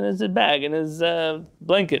clothing, and his bag, and his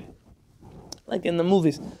blanket. Like in the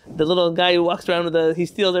movies. The little guy who walks around with he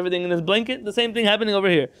steals everything in his blanket. The same thing happening over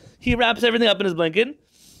here. He wraps everything up in his blanket.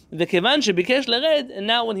 And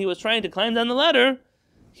now when he was trying to climb down the ladder,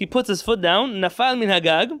 he puts his foot down. Nafal min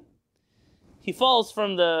hagag. He falls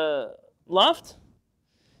from the loft.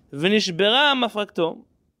 V'nishbera mafrakto.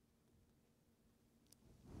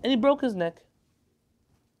 And he broke his neck.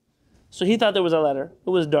 So he thought there was a ladder. It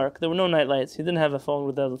was dark. There were no night lights. He didn't have a phone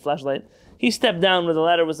with a flashlight. He stepped down where the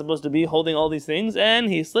ladder was supposed to be, holding all these things, and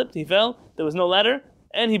he slipped, he fell. There was no ladder,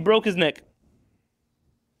 and he broke his neck.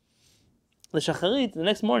 The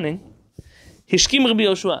next morning, Hishkim Rabbi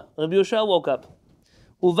Yoshua. Rabbi Yoshua woke up.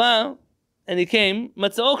 Uva, and he came,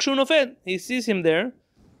 Matza'ok shu nofed. He sees him there,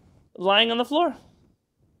 lying on the floor,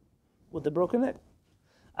 with the broken neck.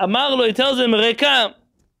 Amar lo, he tells him, Reka,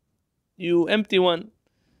 you empty one.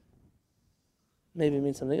 Maybe it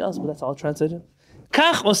means something else, but that's all translated.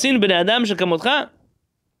 Kach osin bnei adam shekamotcha.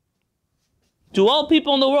 Do all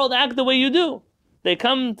people in the world act the way you do? They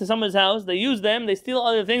come to someone's house, they use them, they steal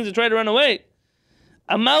other things, and try to run away.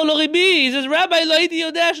 Amar lo ribi, he says, Rabbi, lo hayiti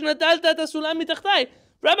yodea shenatalta et hasulam mitachtai.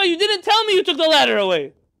 Rabbi, you didn't tell me you took the ladder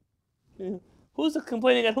away. Who's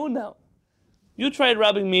complaining at who now? You tried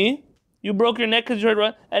robbing me, you broke your neck because you tried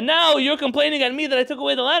robbing, and now you're complaining at me that I took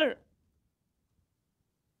away the ladder.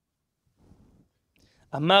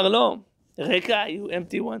 Amar lo, Reka, you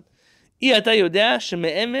empty one.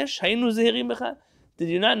 Did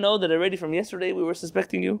you not know that already from yesterday we were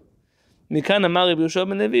suspecting you? Mikan Amar Rabbi Yoshua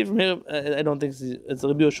ben Levi. From here, I don't think it's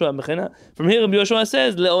Rabbi Yoshua Mechena. From here, Rabbi Yoshua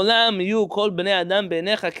says, "Leolam yu kol bnei adam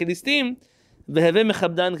beinecha kelistim, veheve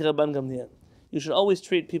mechabdan k'Rabban Gamliel." You should always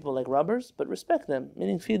treat people like robbers, but respect them,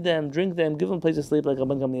 meaning feed them, drink them, give them a place to sleep like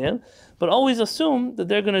Rabban Gamliel, but always assume that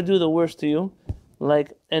they're going to do the worst to you,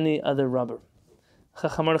 like any other robber.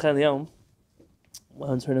 Chacham Mordechai Eliyahu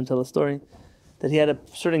once heard him tell a story that he had a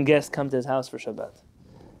certain guest come to his house for Shabbat,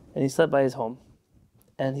 and he slept by his home.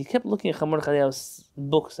 And he kept looking at Chaf Mordechai Eliyahu's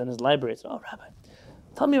books and his library. He said, "Oh, Rabbi,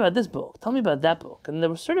 tell me about this book. Tell me about that book." And there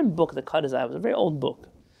was a certain book that caught his eye. It was a very old book.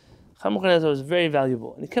 Chaf Mordechai Eliyahu was very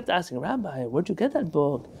valuable. And he kept asking, "Rabbi, where'd you get that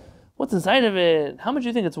book? What's inside of it? How much do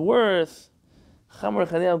you think it's worth?" Chaf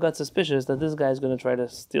Mordechai Eliyahu got suspicious that this guy is going to try to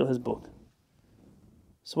steal his book.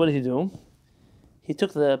 So what did he do? He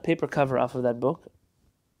took the paper cover off of that book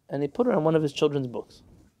and he put it on one of his children's books.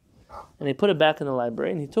 And he put it back in the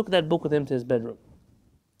library and he took that book with him to his bedroom.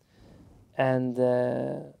 And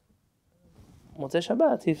Motzei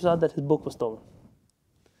Shabbat, he saw that his book was stolen.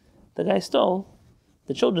 The guy stole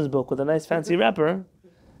the children's book with a nice fancy wrapper.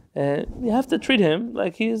 You have to treat him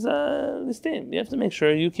like he's esteemed. You have to make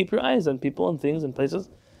sure you keep your eyes on people and things and places.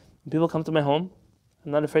 When people come to my home,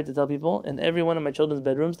 I'm not afraid to tell people, in every one of my children's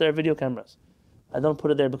bedrooms, there are video cameras. I don't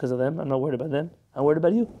put it there because of them. I'm not worried about them. I'm worried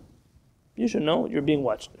about you. You should know you're being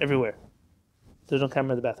watched everywhere. There's no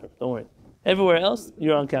camera in the bathroom. Don't worry. Everywhere else,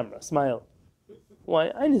 you're on camera. Smile. Why?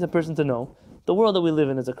 I need a person to know the world that we live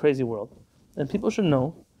in is a crazy world. And people should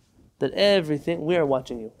know that everything, we are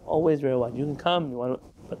watching you. Always we are watching. You can come, you want to,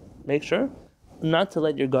 but make sure not to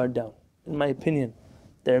let your guard down. In my opinion,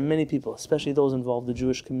 there are many people, especially those involved in the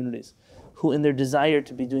Jewish communities, who in their desire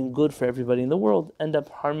to be doing good for everybody in the world end up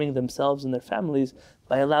harming themselves and their families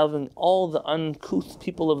by allowing all the uncouth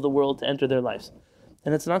people of the world to enter their lives.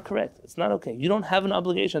 And it's not correct. It's not okay. You don't have an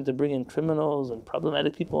obligation to bring in criminals and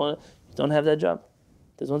problematic people. You don't have that job.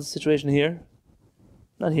 There's one situation here,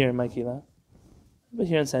 not here in Maikila, but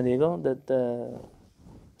here in San Diego, that a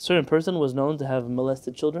certain person was known to have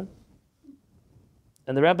molested children.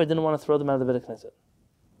 And the rabbi didn't want to throw them out of the Beit Knesset.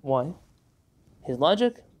 Why? His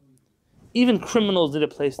logic? Even criminals need a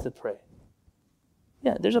place to pray.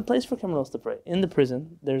 Yeah, there's a place for criminals to pray. In the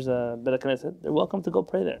prison, there's a Beit Knesset. They're welcome to go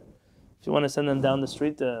pray there. If you want to send them down the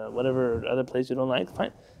street to whatever other place you don't like,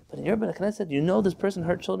 fine. But in your Beit Knesset, you know this person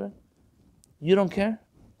hurt children. You don't care.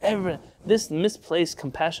 This misplaced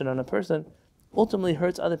compassion on a person ultimately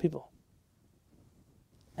hurts other people.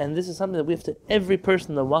 And this is something that we have to, every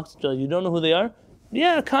person that walks to jail, you don't know who they are?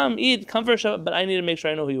 Yeah, come, eat, come for a Shabbat, but I need to make sure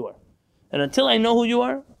I know who you are. And until I know who you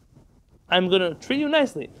are, I'm going to treat you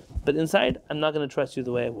nicely. But inside, I'm not going to trust you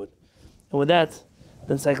the way I would. And with that,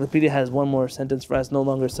 the encyclopedia has one more sentence for us, no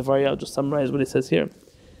longer Sefaria. I'll just summarize what it says here.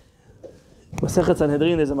 Masechet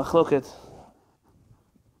Sanhedrin, there's a machloket.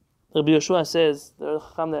 Rabbi Yoshua says, there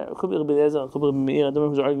could be Rabbi Eliezer, could be Rabbi Meir, I don't know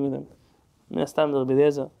who's arguing with them. Rabbi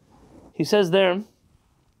Eliezer. He says there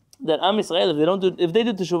that Am Yisrael, if they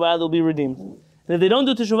do teshuvah, they'll be redeemed. And if they don't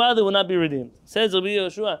do teshuvah, they will not be redeemed. Says Rabbi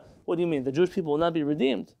Yoshua, what do you mean? The Jewish people will not be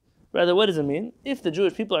redeemed? Rather, what does it mean? If the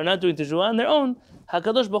Jewish people are not doing teshuvah on their own,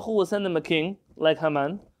 HaKadosh Baruch Hu will send them a king, like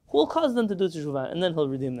Haman, who will cause them to do teshuvah, and then he'll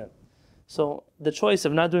redeem them. So, the choice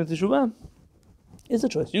of not doing teshuvah is a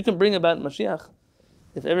choice. You can bring about Mashiach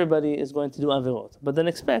if everybody is going to do avirot. But then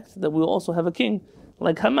expect that we will also have a king,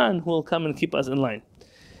 like Haman, who will come and keep us in line.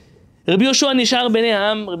 Rabbi Yoshua Nishar Bnei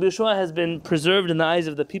Ha'am, Rabbi Yoshua has been preserved in the eyes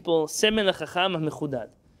of the people, Semen HaChacham HaMechudad,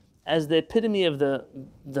 as the epitome of the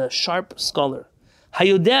sharp scholar.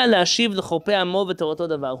 Who knows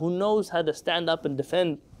how to stand up and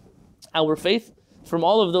defend our faith from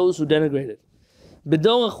all of those who denigrate it.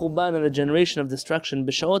 B'dor HaChuban, in a generation of destruction,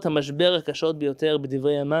 b'shaot HaMashber HaKashot B'yoter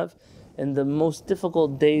B'divrei Yamav, in the most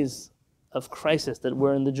difficult days of crisis that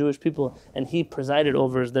were in the Jewish people, and he presided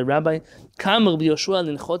over as the rabbi. Rabbi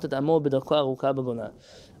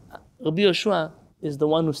Yoshua is the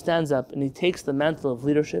one who stands up and he takes the mantle of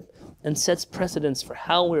leadership and sets precedents for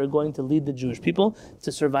how we are going to lead the Jewish people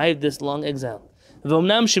to survive this long exile. And Rabbi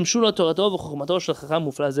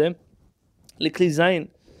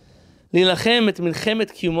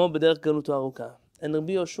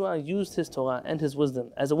Yoshua used his Torah and his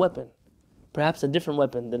wisdom as a weapon, perhaps a different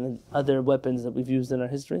weapon than other weapons that we've used in our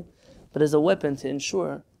history, but as a weapon to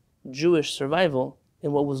ensure Jewish survival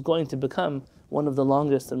in what was going to become one of the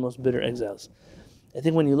longest and most bitter exiles. I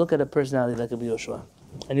think when you look at a personality like Rabbi Yoshua,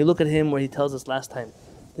 and you look at him where he tells us last time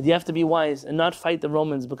that you have to be wise and not fight the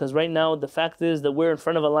Romans, because right now the fact is that we're in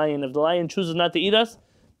front of a lion. If the lion chooses not to eat us,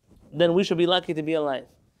 then we should be lucky to be alive.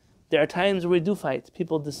 There are times where we do fight.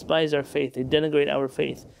 People despise our faith. They denigrate our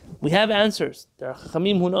faith. We have answers. There are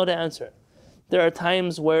Chachamim who know the answer. There are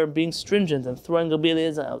times where being stringent and throwing Rabbi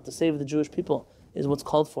Eliezer out to save the Jewish people is what's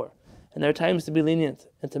called for. And there are times to be lenient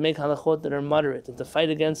and to make halachot that are moderate and to fight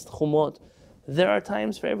against chumot. There are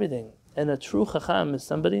times for everything. And a true chacham is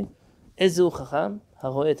somebody, Ezu chacham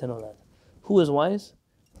haroeh et hanolad. Who is wise?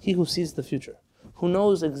 He who sees the future. Who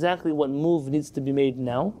knows exactly what move needs to be made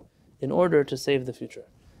now in order to save the future.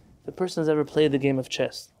 If a person has ever played the game of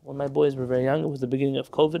chess, when my boys were very young, it was the beginning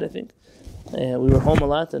of COVID, I think. We were home a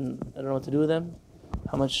lot and I don't know what to do with them.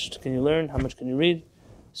 How much can you learn? How much can you read?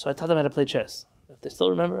 So I taught them how to play chess. If they still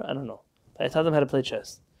remember, I don't know. But I taught them how to play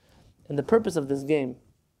chess. And the purpose of this game,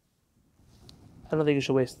 I don't think you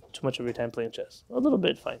should waste too much of your time playing chess. A little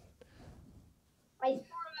bit, fine. I still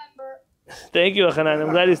remember. Thank you, Achanan.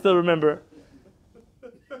 I'm glad you still remember.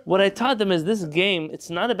 What I taught them is this game, it's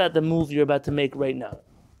not about the move you're about to make right now.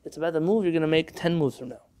 It's about the move you're going to make 10 moves from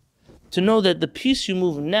now. To know that the piece you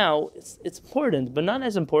move now, it's important, but not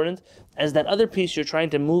as important as that other piece you're trying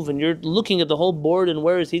to move, and you're looking at the whole board and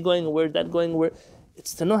where is he going and where is that going. Where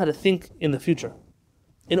it's to know how to think in the future.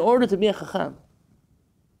 In order to be a chacham,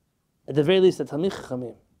 at the very least, a talmid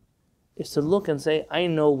chachamim, is to look and say, I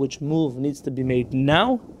know which move needs to be made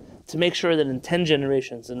now to make sure that in 10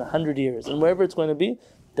 generations, in 100 years, and wherever it's going to be,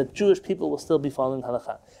 that Jewish people will still be following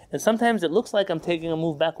halakha. And sometimes it looks like I'm taking a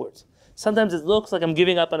move backwards. Sometimes it looks like I'm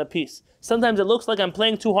giving up on a piece. Sometimes it looks like I'm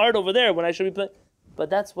playing too hard over there when I should be playing. But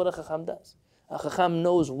that's what a chacham does. A chacham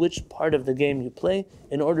knows which part of the game you play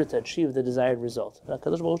in order to achieve the desired result. And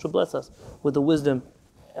HaKadosh Baruch Hu bless us with the wisdom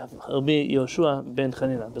of Yoshua ben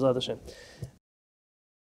Chanina. B'ezrat Hashem.